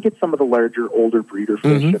bunch. And you get some of the larger, older breeder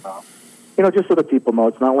fish. And, just so that people know,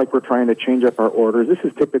 it's not like we're trying to change up our orders. This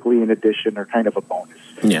is typically an addition or kind of a bonus.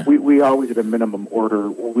 Yeah. We always at a minimum order,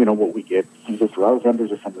 what we get. Either through our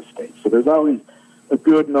vendors or from the state. So there's always a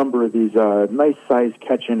good number of these nice size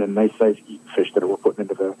catching and nice size eating fish that we're putting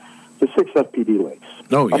into the CCFPD lakes.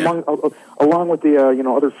 Oh, yeah. Along with the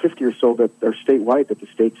other 50 or so that are statewide that the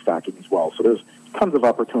state's stocking as well. So there's tons of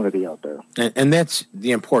opportunity out there. And that's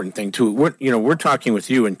the important thing too. We're talking with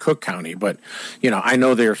you in Cook County, but I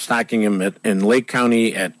know they're stocking them in Lake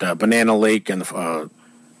County at Banana Lake and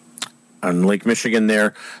on Lake Michigan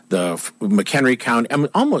there, the McHenry County. I mean,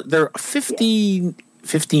 there are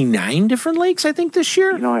 59 different lakes, I think, this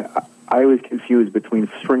year. I was confused between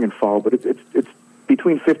spring and fall, but it's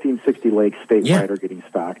between 50 and 60 lakes statewide are getting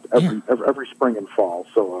stocked every spring and fall.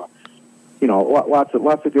 So, lots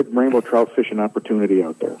of good rainbow trout fishing opportunity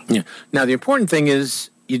out there. Yeah. Now, the important thing is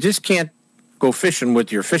you just can't go fishing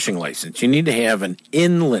with your fishing license. You need to have an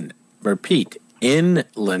inland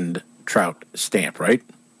trout stamp, right?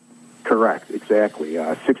 Correct, exactly.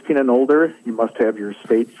 16 and older, you must have your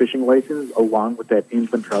state fishing license along with that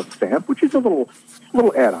inland trout stamp, which is a little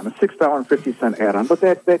add-on, a $6.50 add-on, but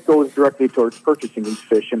that goes directly towards purchasing these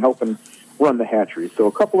fish and helping run the hatchery. So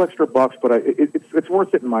a couple extra bucks, but it's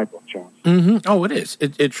worth it in my book, Chauncey. Mm-hmm. Oh, it is.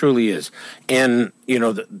 It truly is. And,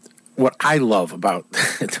 what I love about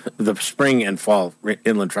the spring and fall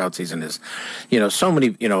inland trout season is, so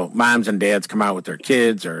many, moms and dads come out with their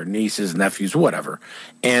kids or nieces, nephews, whatever.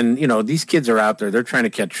 And, these kids are out there, they're trying to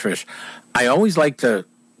catch fish. I always like to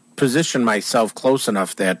position myself close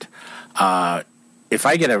enough that if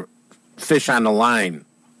I get a fish on the line,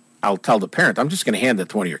 I'll tell the parent, I'm just going to hand it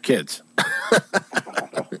to one of your kids.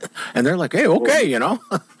 And they're like, hey, okay,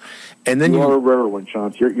 And then you are a rare one,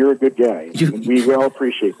 Chauncey. You're a good guy. We all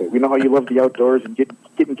appreciate that. We know how you love the outdoors and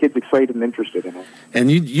getting kids excited and interested in it.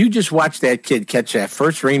 And you just watch that kid catch that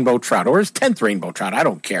first rainbow trout or his 10th rainbow trout. I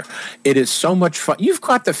don't care. It is so much fun. You've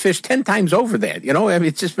caught the fish 10 times over that.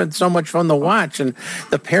 It's just been so much fun to watch. And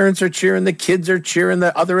the parents are cheering, the kids are cheering,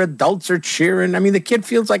 the other adults are cheering. I mean, the kid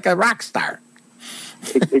feels like a rock star.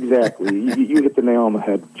 Exactly. You hit the nail on the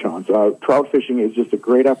head, Chauncey. Trout fishing is just a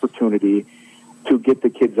great opportunity to get the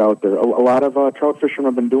kids out there. A lot of trout fishermen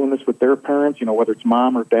have been doing this with their parents, whether it's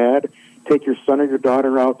mom or dad. Take your son or your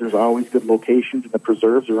daughter out. There's always good locations in the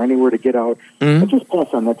preserves or anywhere to get out. And just pass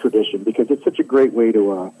on that tradition because it's such a great way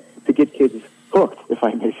to get kids hooked, if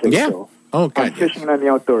I may say so. Oh, God, on fishing and on the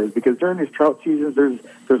outdoors. Because during these trout seasons,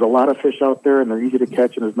 there's a lot of fish out there, and they're easy to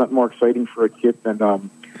catch, and there's nothing more exciting for a kid than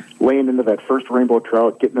laying into that first rainbow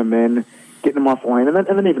trout, getting them in, getting them off the line, and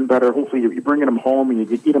then even better, hopefully you're bringing them home and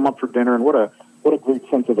you eat them up for dinner, and what a great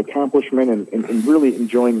sense of accomplishment and really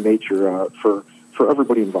enjoying nature for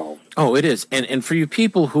everybody involved. Oh, it is. And for you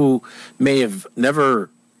people who may have never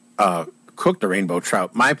cooked a rainbow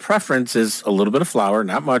trout, my preference is a little bit of flour,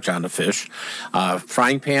 not much on the fish,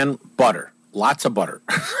 frying pan, butter, lots of butter.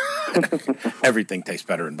 Everything tastes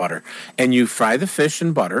better in butter. And you fry the fish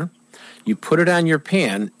in butter, you put it on your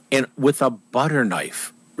pan, and with a butter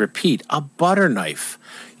knife, repeat, a butter knife,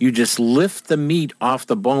 you just lift the meat off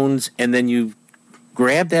the bones, and then you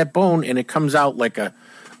grab that bone, and it comes out like a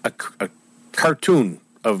cartoon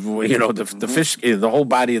of the fish, the whole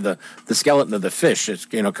body of the skeleton of the fish.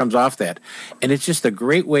 It comes off that, and it's just a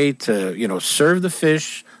great way to serve the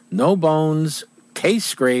fish, no bones,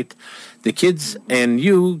 tastes great. The kids and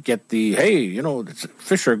you get the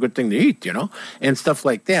fish are a good thing to eat, and stuff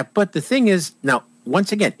like that. But the thing is, now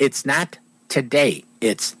once again, it's not today;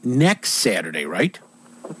 it's next Saturday, right?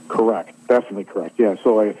 Correct, definitely correct. Yeah.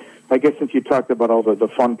 So I guess since you talked about all the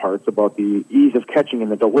fun parts about the ease of catching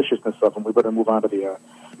and the deliciousness of them, we better move on to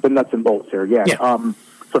the nuts and bolts here. Yeah.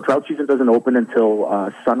 So trout season doesn't open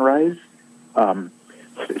until sunrise.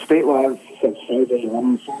 State laws says 5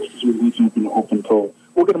 a.m. Forest Preserve Lakes open till,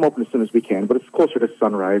 we'll get them open as soon as we can, but it's closer to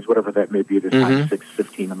sunrise, whatever that may be this time,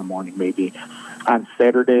 6:15 in the morning maybe, on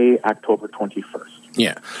Saturday, October 21st.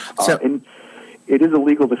 Yeah. So, and it is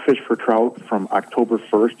illegal to fish for trout from October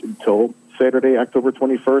 1st until Saturday, October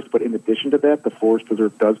 21st, but in addition to that, the Forest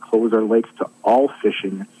Preserve does close our lakes to all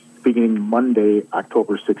fishing beginning Monday,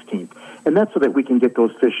 October 16th. And that's so that we can get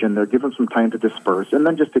those fish in there, give them some time to disperse, and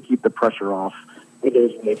then just to keep the pressure off with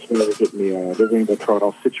those lakes when we're getting the rainbow trout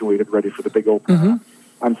all situated, ready for the big opener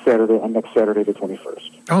on next Saturday, the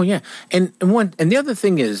 21st. Oh, yeah. And the other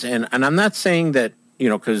thing is, and I'm not saying that,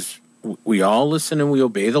 because we all listen and we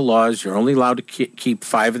obey the laws. You're only allowed to keep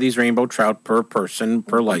 5 of these rainbow trout per person,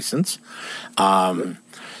 per license.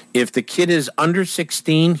 If the kid is under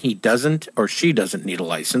 16, he doesn't or she doesn't need a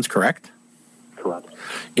license, correct? Correct.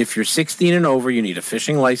 If you're 16 and over, you need a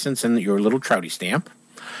fishing license and your little trouty stamp.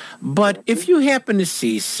 But if you happen to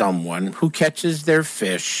see someone who catches their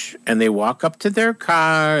fish and they walk up to their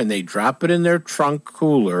car and they drop it in their trunk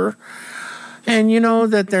cooler and you know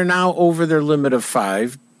that they're now over their limit of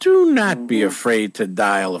 5, do not be afraid to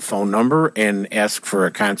dial a phone number and ask for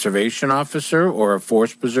a conservation officer or a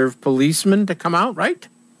forest preserve policeman to come out, right?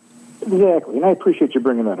 Exactly, and I appreciate you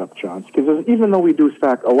bringing that up, John, because even though we do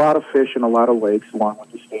stock a lot of fish in a lot of lakes along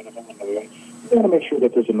with the state of Illinois, we want to make sure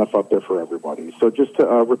that there's enough out there for everybody. So just to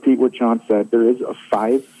repeat what John said, there is a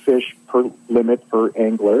 5 fish per limit per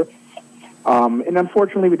angler. And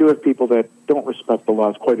unfortunately, we do have people that don't respect the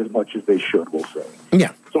laws quite as much as they should, we'll say.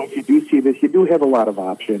 Yeah. So if you do see this, you do have a lot of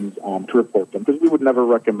options to report them, because we would never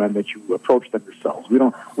recommend that you approach them yourselves. We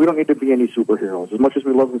don't need to be any superheroes. As much as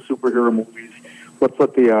we love the superhero movies, let's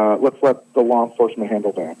let the law enforcement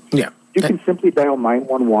handle that. Yeah. You can simply dial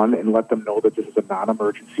 911 and let them know that this is a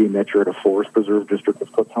non-emergency and that you're at a Forest Preserve District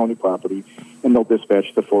of Cook County property, and they'll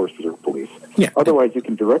dispatch the Forest Preserve Police. Yeah. Otherwise, you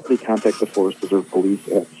can directly contact the Forest Preserve Police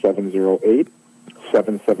at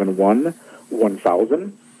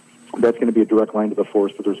 708-771-1000. That's going to be a direct line to the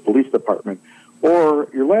Forest Preserve Police Department. Or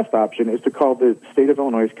your last option is to call the State of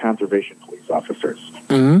Illinois Conservation Police officers.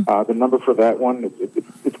 The number for that one,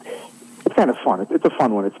 it's kind of fun. It's a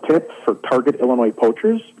fun one. It's TIP for Target Illinois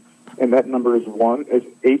Poachers. And that number is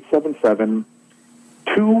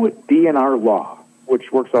 877-2-DNR-LAW,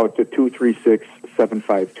 which works out to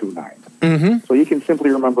 236-7529. So you can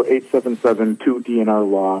simply remember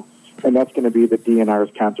 877-2-DNR-LAW, and that's going to be the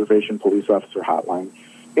DNR's Conservation Police Officer Hotline.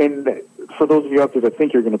 And for those of you out there that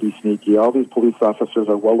think you're going to be sneaky, all these police officers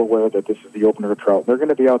are well aware that this is the opener of trout. They're going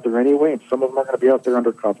to be out there anyway, and some of them are going to be out there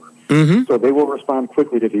undercover. So they will respond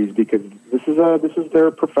quickly to these because this is their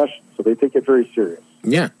profession, so they take it very serious.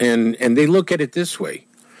 Yeah, and they look at it this way.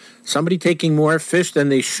 Somebody taking more fish than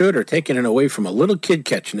they should or taking it away from a little kid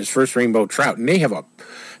catching his first rainbow trout, and they have a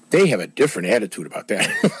different attitude about that.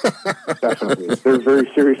 Definitely. They're very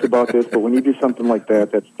serious about this, but when you do something like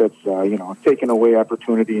that, that's taking away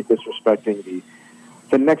opportunity, disrespecting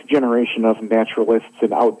the next generation of naturalists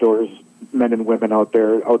and outdoors men and women out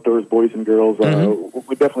there, outdoors boys and girls,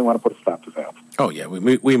 we definitely want to put a stop to that. Oh, yeah,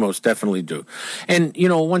 we most definitely do. And,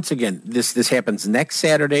 once again, this happens next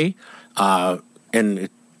Saturday, and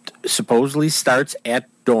it supposedly starts at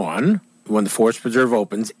dawn when the Forest Preserve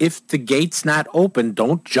opens. If the gate's not open,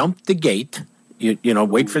 don't jump the gate.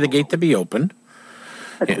 Wait for the gate to be open.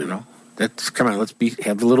 Come on, let's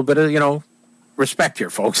have a little bit of, respect here,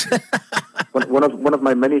 folks. One of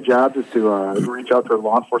my many jobs is to reach out to our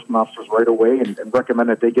law enforcement officers right away and recommend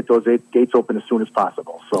that they get those gates open as soon as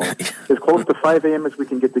possible. So as close to 5 a.m. as we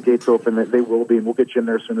can get the gates open, they will be, and we'll get you in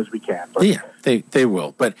there as soon as we can. But, yeah, they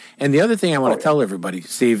will. And the other thing I want to tell everybody,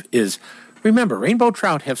 Steve, is remember, rainbow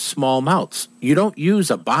trout have small mouths. You don't use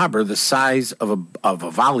a bobber the size of a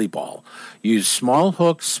volleyball. Use small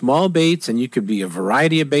hooks, small baits, and you could be a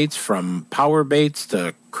variety of baits from power baits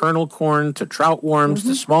to kernel corn to trout worms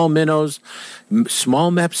to small minnows. Small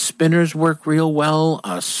mep spinners work real well.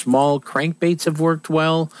 Small crankbaits have worked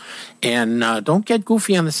well. And don't get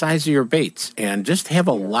goofy on the size of your baits, and just have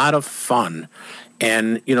a lot of fun.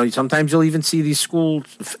 And, sometimes you'll even see these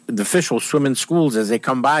schools, the fish will swim in schools as they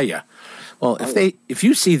come by you. Well, if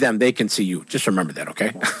you see them, they can see you. Just remember that,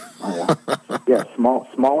 okay? Yeah, small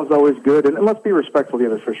is always good, and let's be respectful of the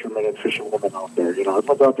other fishermen and fisherwomen out there.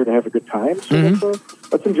 Everyone's out there to have a good time, so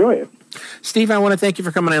let's enjoy it. Steve, I want to thank you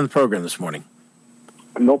for coming on the program this morning.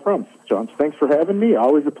 No problem, John. Thanks for having me.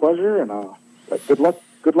 Always a pleasure, and good luck.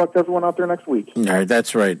 Good luck to everyone out there next week. All right,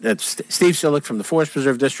 that's right. That's Steve Silic from the Forest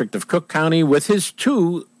Preserve District of Cook County with his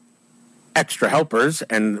 2 extra helpers,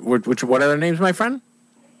 and what are their names, my friend?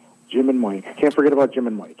 Jim and Mike. Can't forget about Jim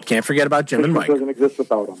and Mike. Can't forget about Jim and Mike. Doesn't exist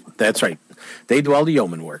without them. That's right. They do all the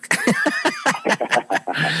yeoman work.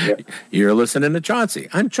 You're listening to Chauncey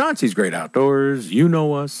on Chauncey's Great Outdoors. You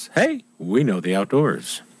know us. Hey, we know the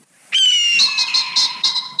outdoors.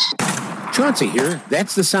 Chauncey here.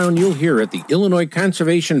 That's the sound you'll hear at the Illinois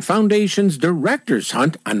Conservation Foundation's Director's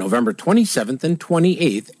Hunt on November 27th and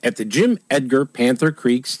 28th at the Jim Edgar Panther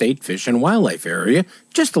Creek State Fish and Wildlife Area,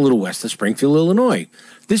 just a little west of Springfield, Illinois.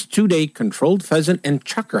 This 2-day controlled pheasant and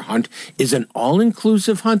chukar hunt is an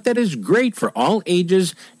all-inclusive hunt that is great for all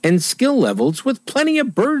ages and skill levels with plenty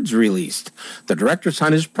of birds released. The Director's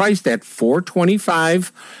Hunt is priced at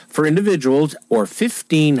 $425 for individuals or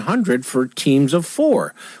 $1,500 for teams of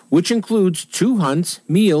 4, which includes 2 hunts,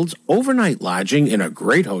 meals, overnight lodging in a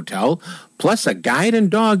great hotel, plus a guide and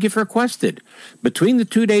dog if requested. Between the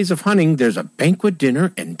 2 days of hunting, there's a banquet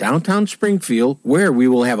dinner in downtown Springfield where we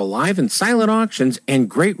will have a live and silent auctions and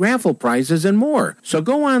great raffle prizes and more. So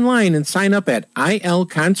go online and sign up at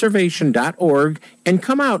ilconservation.org and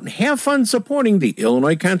come out and have fun supporting the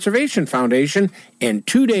Illinois Conservation Foundation and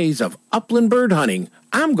 2 days of upland bird hunting.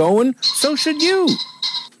 I'm going, so should you.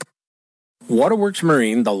 Waterworks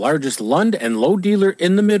Marine, the largest Lund and Low dealer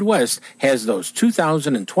in the Midwest, has those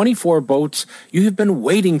 2024 boats you have been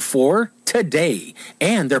waiting for today,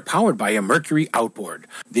 and they're powered by a Mercury outboard.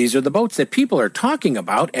 These are the boats that people are talking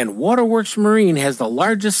about, and Waterworks Marine has the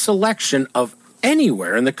largest selection of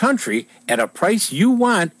anywhere in the country at a price you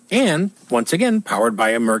want, and, once again, powered by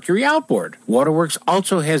a Mercury outboard. Waterworks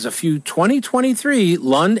also has a few 2023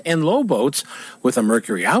 Lund and Low boats with a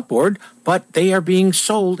Mercury outboard, but they are being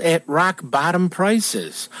sold at rock-bottom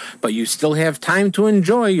prices. But you still have time to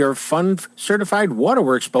enjoy your fun certified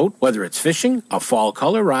Waterworks boat, whether it's fishing, a fall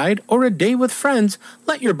color ride, or a day with friends.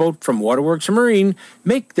 Let your boat from Waterworks Marine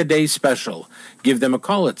make the day special. Give them a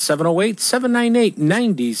call at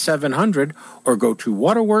 708-798-9700 or go to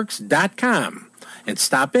waterworks.com. and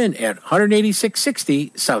stop in at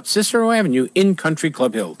 18660 South Cicero Avenue in Country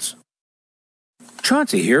Club Hills.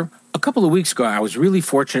 Chauncey here. A couple of weeks ago, I was really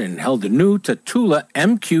fortunate and held the new Tatula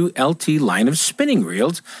MQLT line of spinning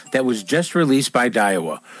reels that was just released by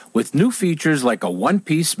Daiwa, with new features like a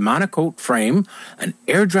one-piece monocoque frame, an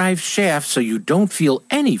air drive shaft so you don't feel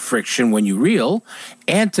any friction when you reel.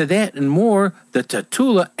 Add to that and more, the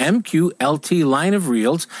Tatula MQLT line of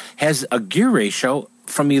reels has a gear ratio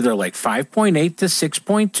from either like 5.8 to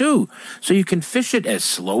 6.2. So you can fish it as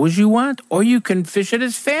slow as you want, or you can fish it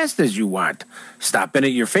as fast as you want. Stop in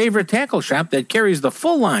at your favorite tackle shop that carries the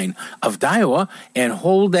full line of Daiwa and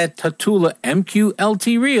hold that Tatula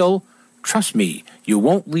MQLT reel. Trust me, you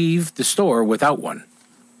won't leave the store without one.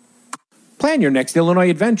 Plan your next Illinois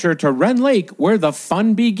adventure to Wren Lake, where the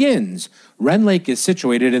fun begins. Wren Lake is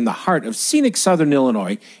situated in the heart of scenic southern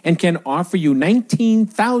Illinois and can offer you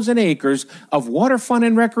 19,000 acres of water fun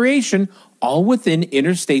and recreation, all within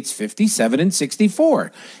Interstates 57 and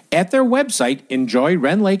 64. At their website,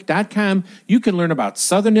 enjoywrenlake.com, you can learn about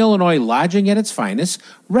southern Illinois lodging at its finest,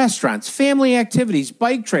 restaurants, family activities,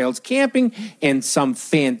 bike trails, camping, and some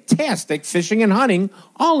fantastic fishing and hunting,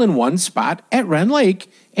 all in one spot at Wren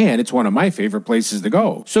Lake. And it's one of my favorite places to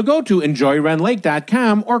go. So go to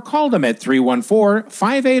enjoywrenlake.com or call them at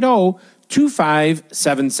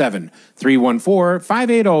 314-580-2577.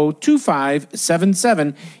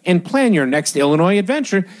 314-580-2577 and plan your next Illinois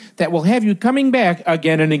adventure that will have you coming back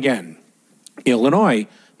again and again. Illinois,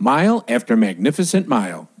 mile after magnificent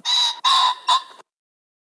mile.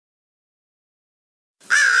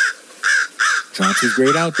 Chauncey's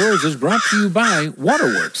Great Outdoors is brought to you by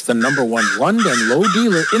Waterworks, the #1 Lund and Low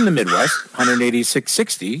dealer in the Midwest,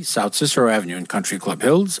 18660 South Cicero Avenue in Country Club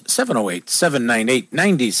Hills,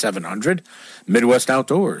 708-798-9700. Midwest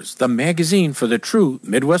Outdoors, the magazine for the true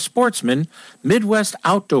Midwest sportsman,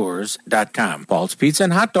 MidwestOutdoors.com. Paul's Pizza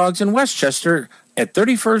and Hot Dogs in Westchester at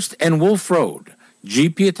 31st and Wolf Road.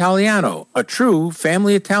 GP Italiano, a true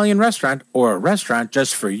family Italian restaurant or a restaurant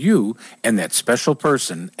just for you and that special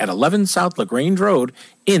person at 11 South LaGrange Road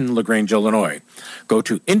in LaGrange, Illinois. Go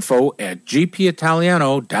to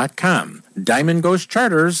info@gpitaliano.com.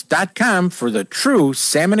 DiamondGhostCharters.com for the true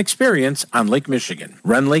salmon experience on Lake Michigan.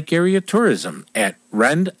 Wren Lake Area Tourism at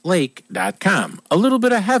wrenlake.com. A little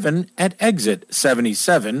bit of heaven at exit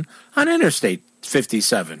 77 on Interstate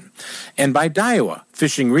 57. And by Daiwa,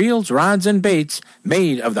 fishing reels, rods, and baits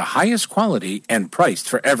made of the highest quality and priced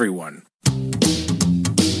for everyone.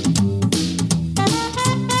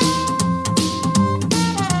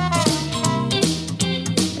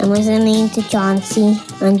 I'm listening to Chauncey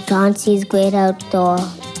on Chauncey's Great Outdoor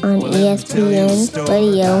on ESPN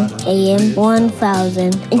Radio AM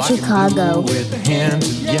 1000 in Chicago. With the hands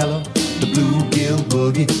of yellow, the bluegill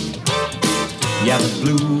boogie. Yeah, the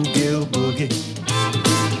bluegill boogie.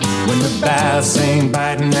 When the bass ain't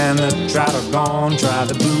biting and the trout are gone, try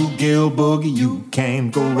the bluegill boogie, you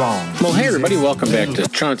can't go wrong. Well, hey everybody, welcome back to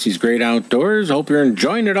Chauncey's Great Outdoors. Hope you're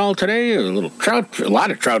enjoying it all today. A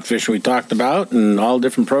lot of trout fishing we talked about, and all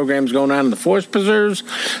different programs going on in the forest preserves.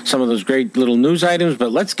 Some of those great little news items,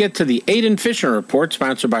 but let's get to the Aiden Fishing Report,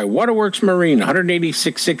 sponsored by Waterworks Marine,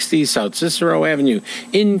 18660 South Cicero Avenue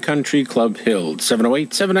in Country Club Hill,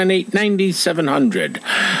 708-798-9700.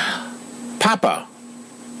 Papa.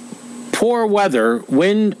 Poor weather,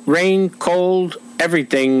 wind, rain, cold,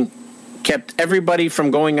 everything kept everybody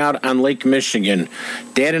from going out on Lake Michigan.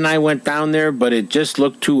 Dad and I went down there, but it just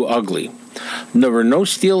looked too ugly. There were no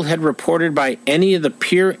steelhead reported by any of the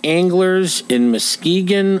pier anglers in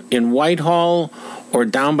Muskegon, in Whitehall, or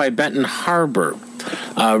down by Benton Harbor.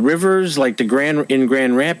 Rivers like the in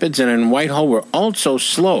Grand Rapids and in Whitehall were also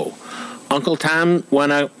slow. Uncle Tom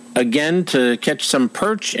went out again to catch some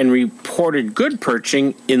perch and reported good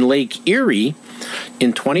perching in Lake Erie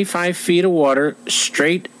in 25 feet of water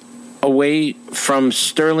straight away from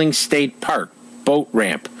Sterling State Park boat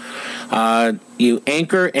ramp. You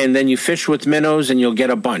anchor and then you fish with minnows and you'll get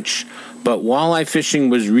a bunch. But walleye fishing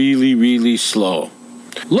was really, really slow.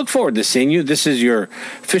 Look forward to seeing you. This is your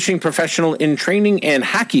fishing professional in training and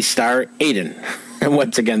hockey star, Aiden. And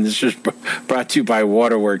once again, this is brought to you by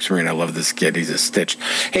Waterworks Marine. I love this kid. He's a stitch.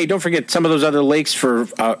 Hey, don't forget some of those other lakes for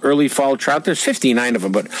early fall trout. There's 59 of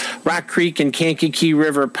them, but Rock Creek and Kankakee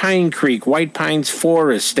River, Pine Creek, White Pines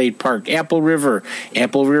Forest State Park, Apple River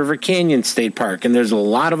Canyon State Park, and there's a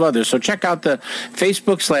lot of others. So check out the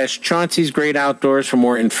Facebook / Chauncey's Great Outdoors for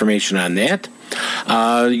more information on that.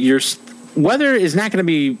 Your weather is not going to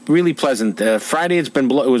be really pleasant. Friday it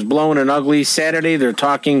was blowing and ugly. Saturday they're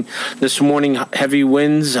talking this morning heavy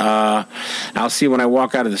winds. I'll see when I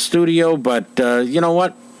walk out of the studio, but you know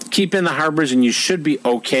what? Keep in the harbors and you should be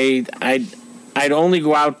okay. I'd only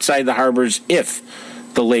go outside the harbors if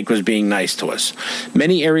the lake was being nice to us.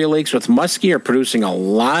 Many area lakes with muskie are producing a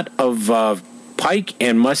lot of pike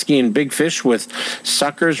and muskie and big fish with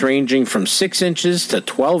suckers ranging from 6 inches to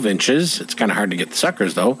 12 inches. It's kind of hard to get the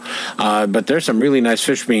suckers, though. But there's some really nice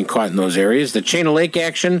fish being caught in those areas. The chain of lake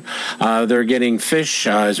action, they're getting fish,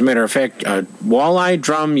 as a matter of fact, walleye,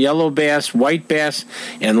 drum, yellow bass, white bass,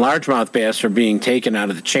 and largemouth bass are being taken out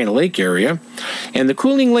of the chain of lake area. And the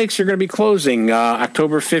cooling lakes are going to be closing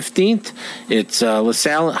October 15th. It's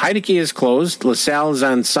LaSalle. Heideke is closed. LaSalle is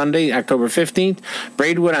on Sunday, October 15th.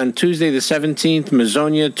 Braidwood on Tuesday the 17th.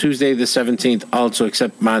 Mazonia Tuesday the 17th, also,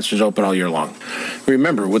 except Monsters open all year long.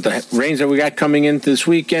 Remember, with the rains that we got coming in this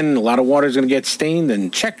weekend, a lot of water is going to get stained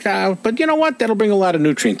and checked out, but you know what? That'll bring a lot of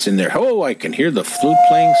nutrients in there. Oh, I can hear the flute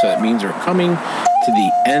playing, so that means we're coming to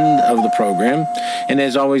the end of the program. And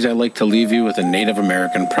as always, I like to leave you with a Native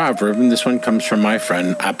American proverb, and this one comes from my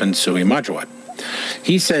friend Apensui Majawat.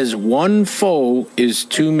 He says, "One foe is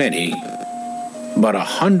too many, but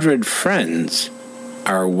 100 friends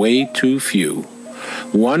are way too few.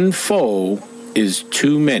 One foe is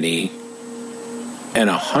too many, and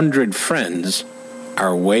 100 friends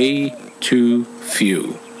are way too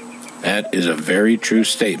few." That is a very true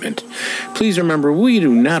statement. Please remember, we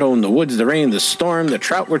do not own the woods, the rain, the storm, the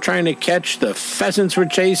trout we're trying to catch, the pheasants we're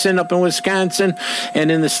chasing up in Wisconsin, and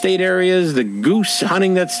in the state areas, the goose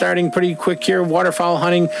hunting that's starting pretty quick here, waterfowl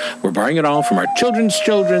hunting. We're borrowing it all from our children's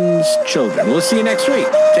children's children. We'll see you next week.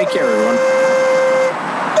 Take care, everyone.